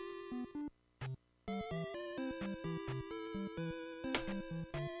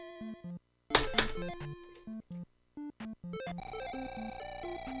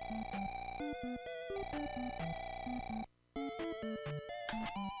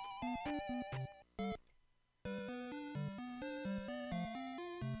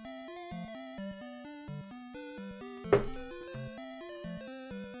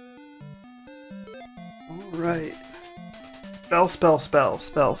 Right. Spell, spell, spell,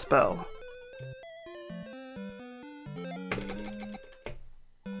 spell, spell.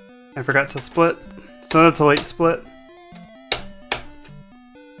 I forgot to split, so that's a late split.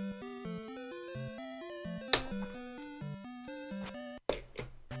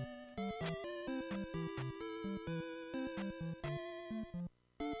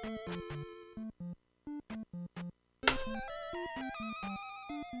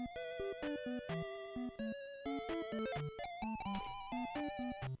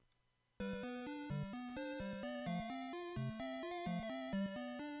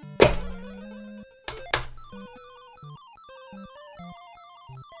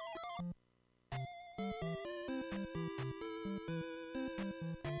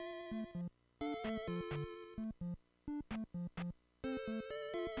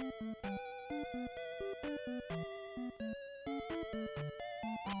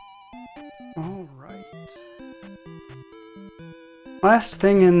 Alright. Last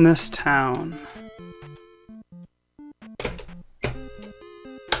thing in this town.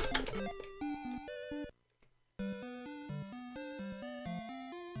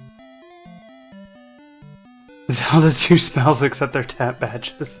 Zelda 2 spells except their tap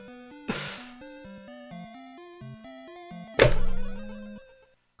badges.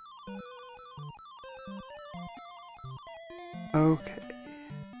 Okay.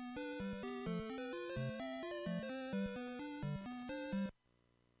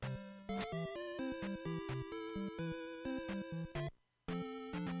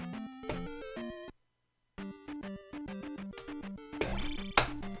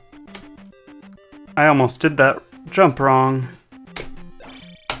 I almost did that jump wrong.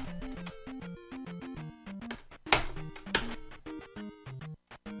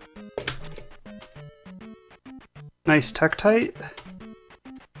 Nice Tektite.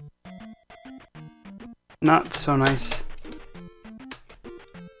 Not so nice.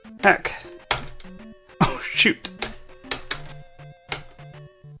 Heck. Oh, shoot.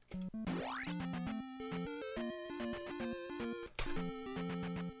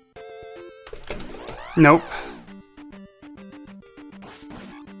 Nope.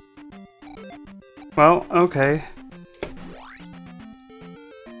 Well, okay.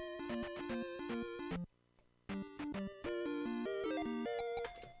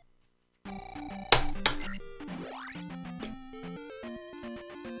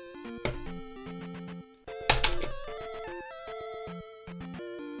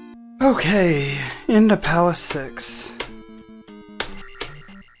 Okay, into Palace 6.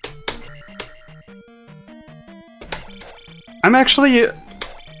 I'm actually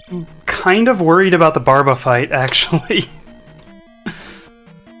kind of worried about the Barba fight, actually.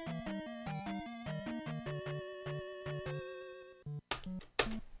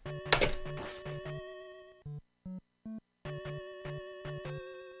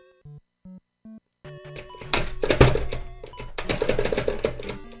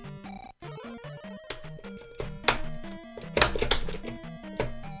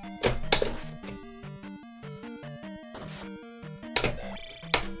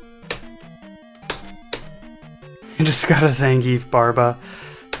 I just got a Zangief Barba.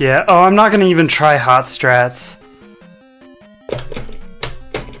 Yeah, oh, I'm not gonna even try hot strats.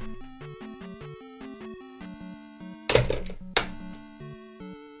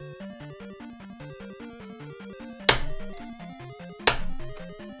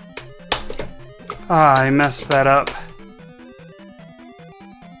 Ah, I messed that up.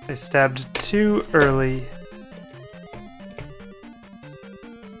 I stabbed too early.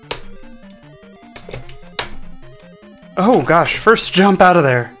 Oh gosh, first jump out of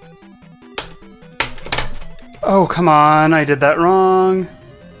there. Oh, come on, I did that wrong.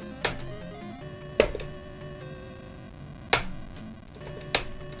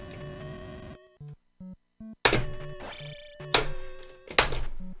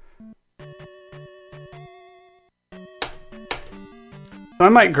 So I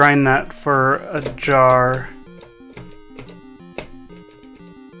might grind that for a jar.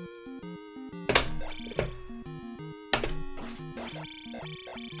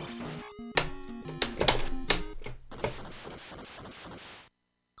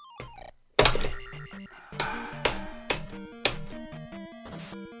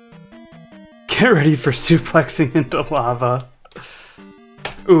 Get ready for suplexing into lava.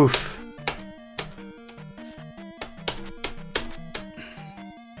 Oof.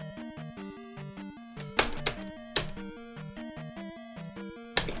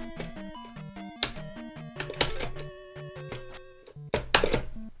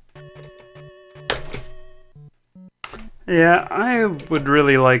 Yeah, I would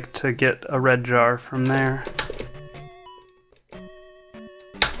really like to get a red jar from there.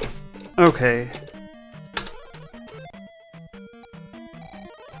 Okay.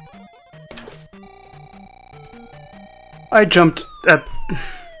 I jumped at...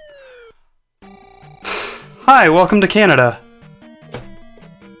 Hi, welcome to Canada.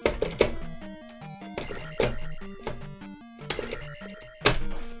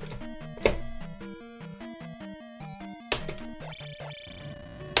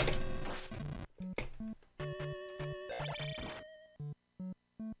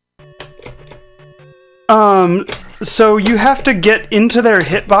 So you have to get into their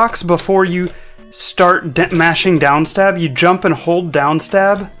hitbox before you start mashing down stab. You jump and hold down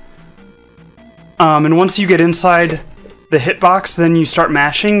stab. And once you get inside the hitbox, then you start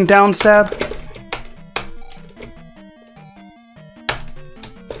mashing down stab.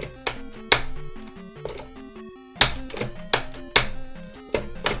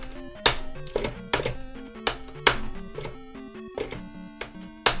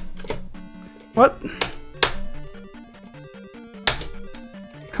 What?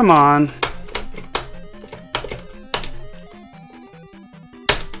 Come on.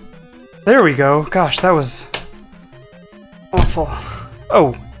 There we go. Gosh, that was awful.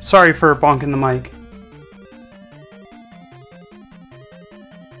 Oh, sorry for bonking the mic.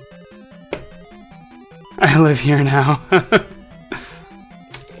 I live here now.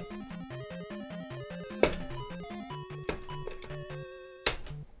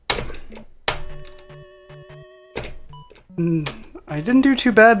 I didn't do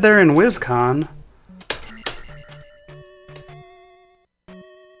too bad there in WizCon.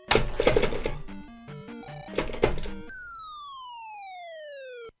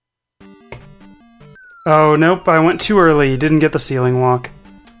 Oh, nope, I went too early. Didn't get the ceiling walk.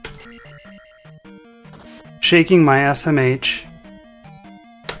 Shaking my SMH.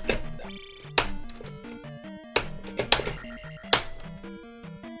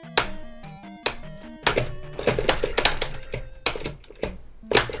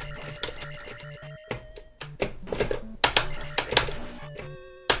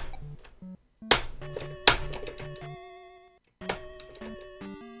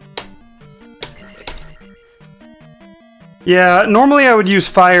 Yeah, normally I would use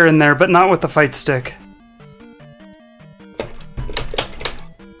fire in there, but not with the fight stick.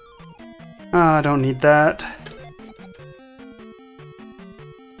 I don't need that.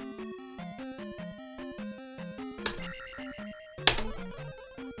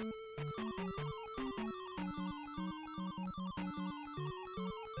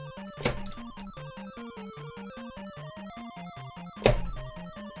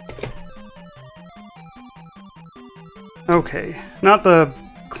 Okay, not the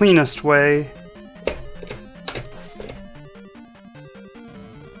cleanest way,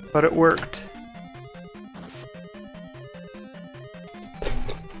 but it worked.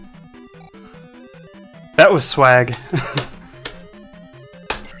 That was swag.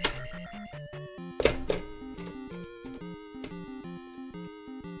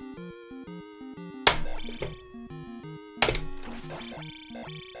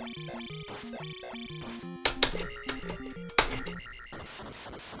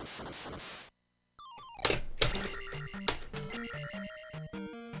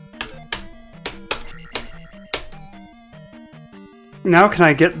 Now can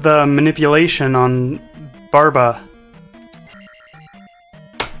I get the manipulation on Barba?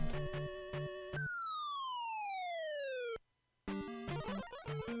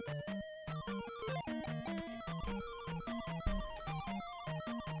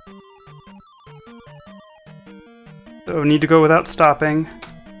 So need to go without stopping.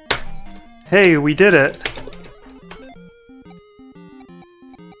 Hey, we did it!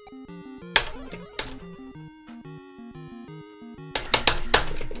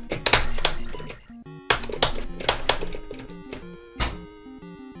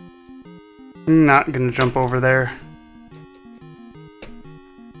 I'm not gonna jump over there.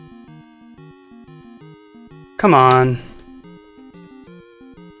 Come on.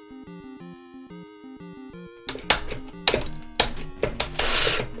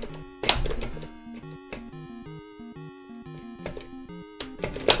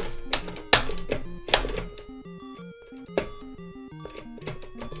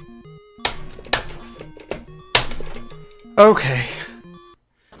 Okay.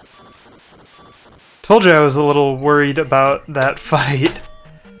 Told you I was a little worried about that fight.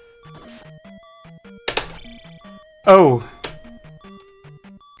 Oh.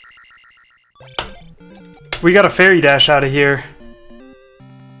 We got a fairy dash out of here.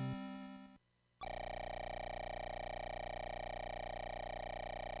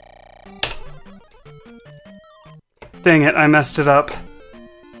 Dang it, I messed it up.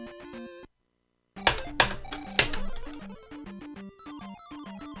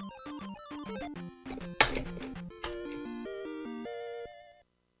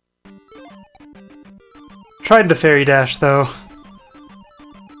 Tried the fairy dash though.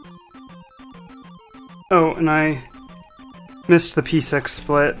 Oh, and I missed the P6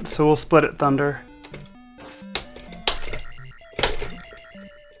 split, so we'll split it Thunder.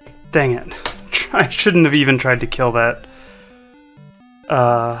 Dang it. I shouldn't have even tried to kill that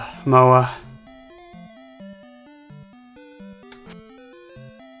Moa.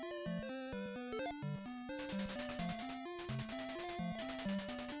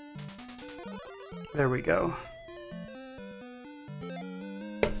 There we go.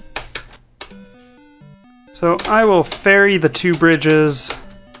 So I will ferry the 2 bridges,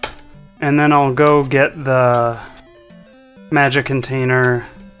 and then I'll go get the magic container.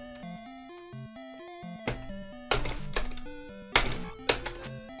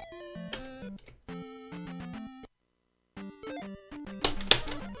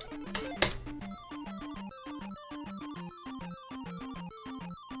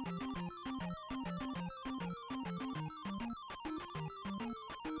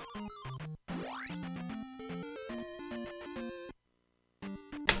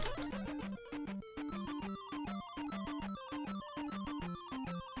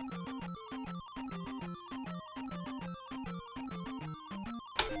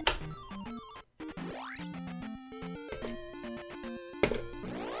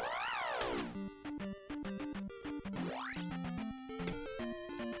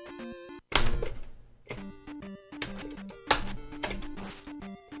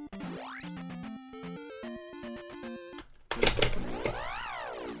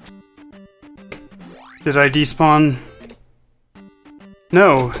 Did I despawn?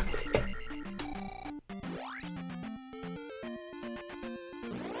 No.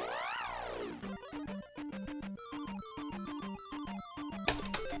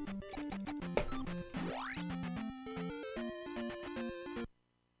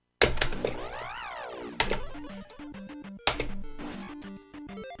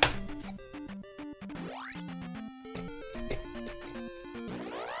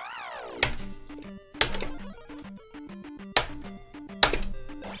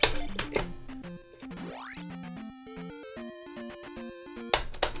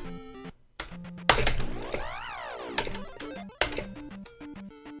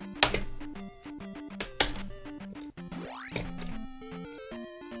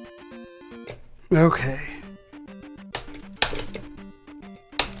 Okay.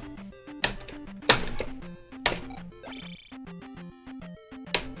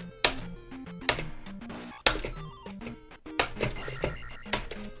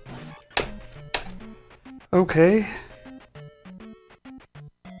 Okay.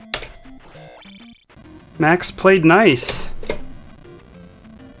 Max played nice.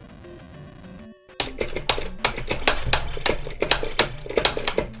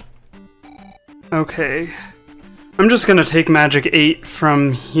 Okay. I'm just gonna take Magic 8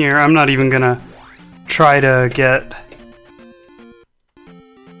 from here. I'm not even gonna try to get...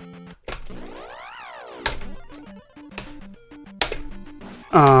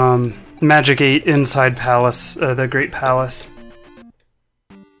 Magic 8 inside Palace, the Great Palace.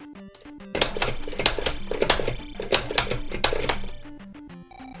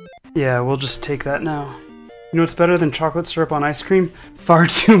 Yeah, we'll just take that now. You know what's better than chocolate syrup on ice cream? Far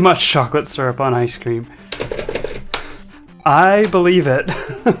too much chocolate syrup on ice cream. I believe it.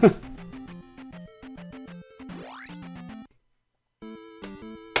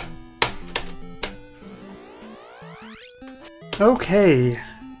 Okay.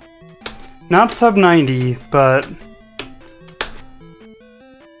 Not sub 90, but...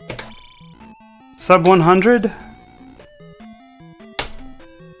 sub 100?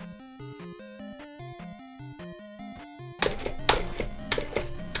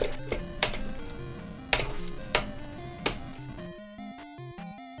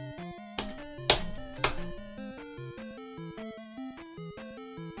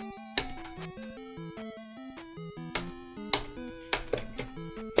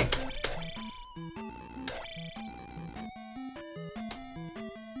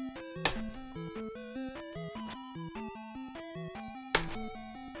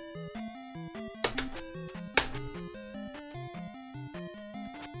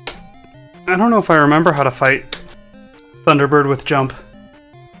 I don't know if I remember how to fight Thunderbird with jump.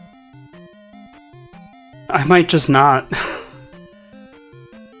 I might just not.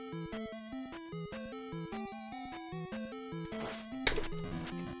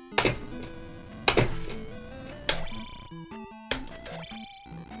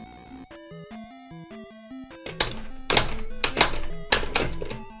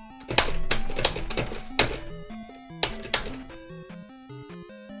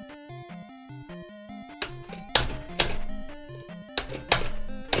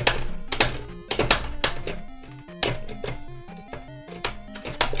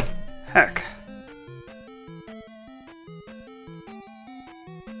 Heck.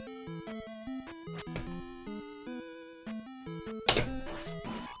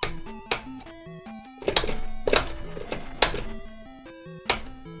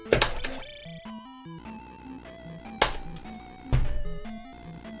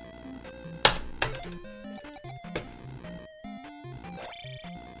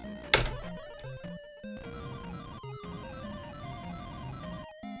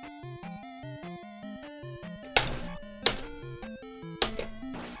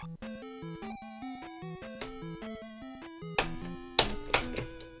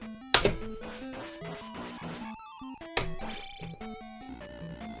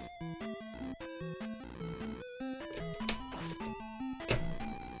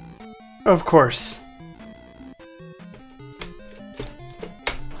 Of course.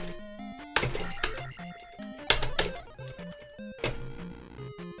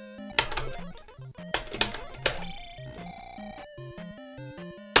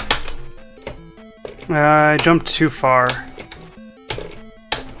 I jumped too far.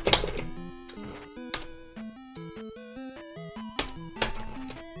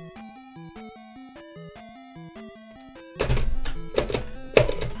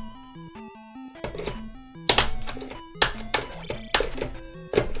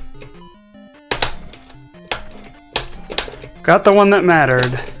 Got the one that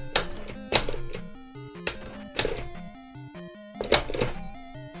mattered.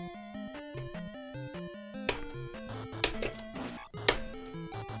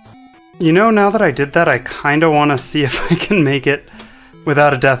 You know, now that I did that, I kinda wanna see if I can make it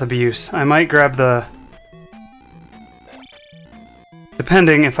without a death abuse. I might grab the...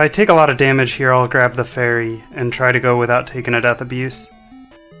 Depending, if I take a lot of damage here, I'll grab the fairy and try to go without taking a death abuse.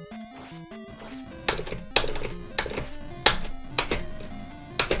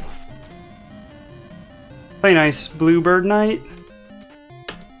 Play nice, Bluebird Knight.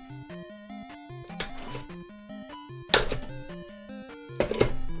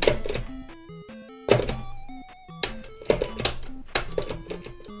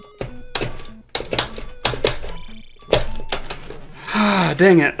 Ah,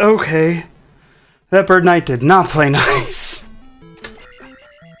 dang it, okay. That Bird Knight did not play nice.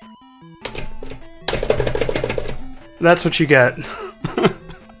 That's what you get.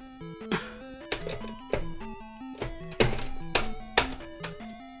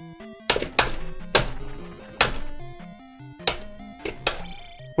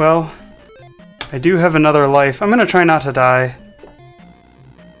 Well, I do have another life. I'm gonna try not to die.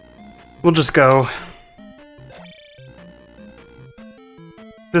 We'll just go.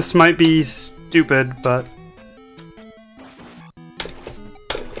 This might be stupid, but...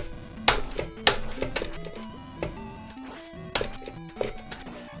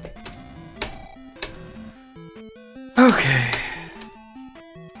 Okay.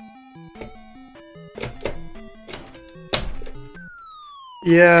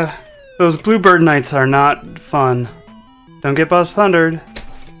 Yeah, those Bluebird Knights are not fun. Don't get buzz thundered.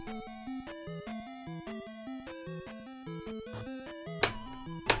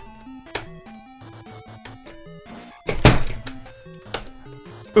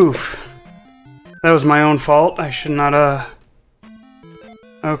 Oof. That was my own fault. I should not,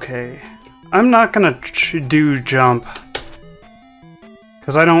 Okay. I'm not gonna do jump.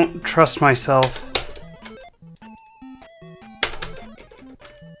 Because I don't trust myself.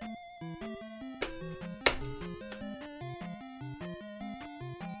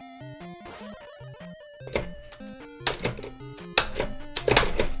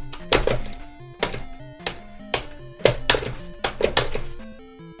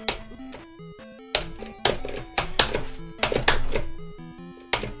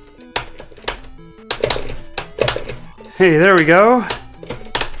 Hey, there we go.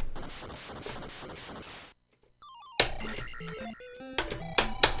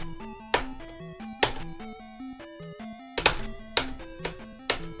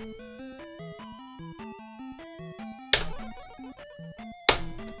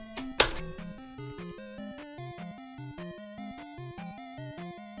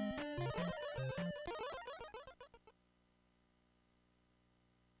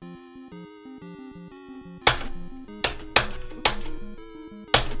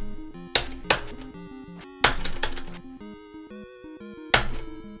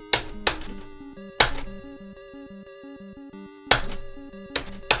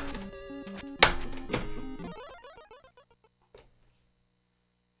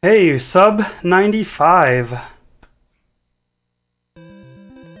 Hey, sub 95.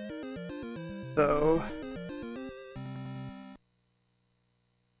 So...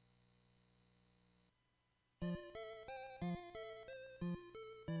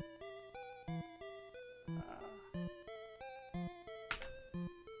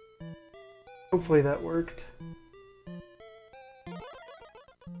 hopefully that worked.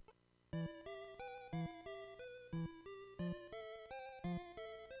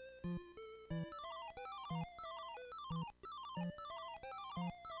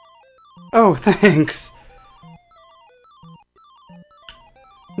 Oh, thanks.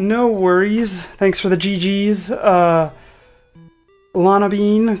 No worries. Thanks for the GGs. Lana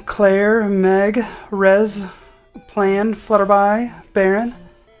Bean, Claire, Meg, Rez, Plan, Flutterby, Baron.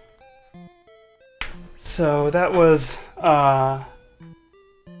 So that was a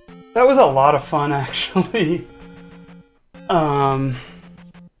lot of fun, actually.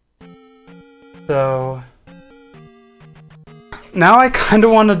 So now I kind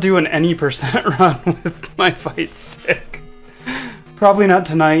of want to do an any percent run with my fight stick. Probably not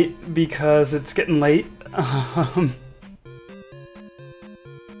tonight because it's getting late.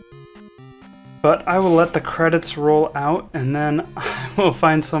 But I will let the credits roll out and then I will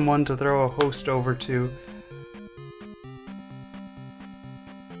find someone to throw a host over to.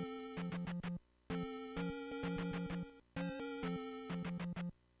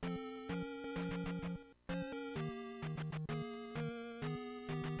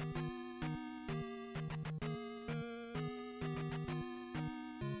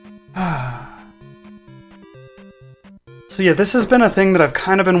 So yeah, this has been a thing that I've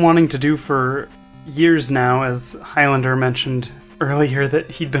kind of been wanting to do for years now, as Highlander mentioned earlier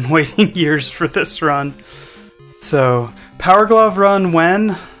that he'd been waiting years for this run. So, Power Glove run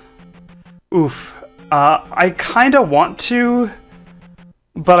when? Oof. I kind of want to,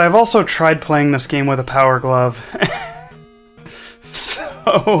 but I've also tried playing this game with a Power Glove.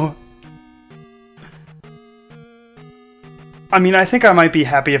 So... I mean, I think I might be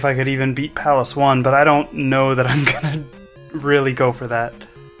happy if I could even beat Palace 1, but I don't know that I'm gonna really go for that.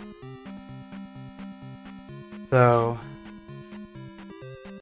 So...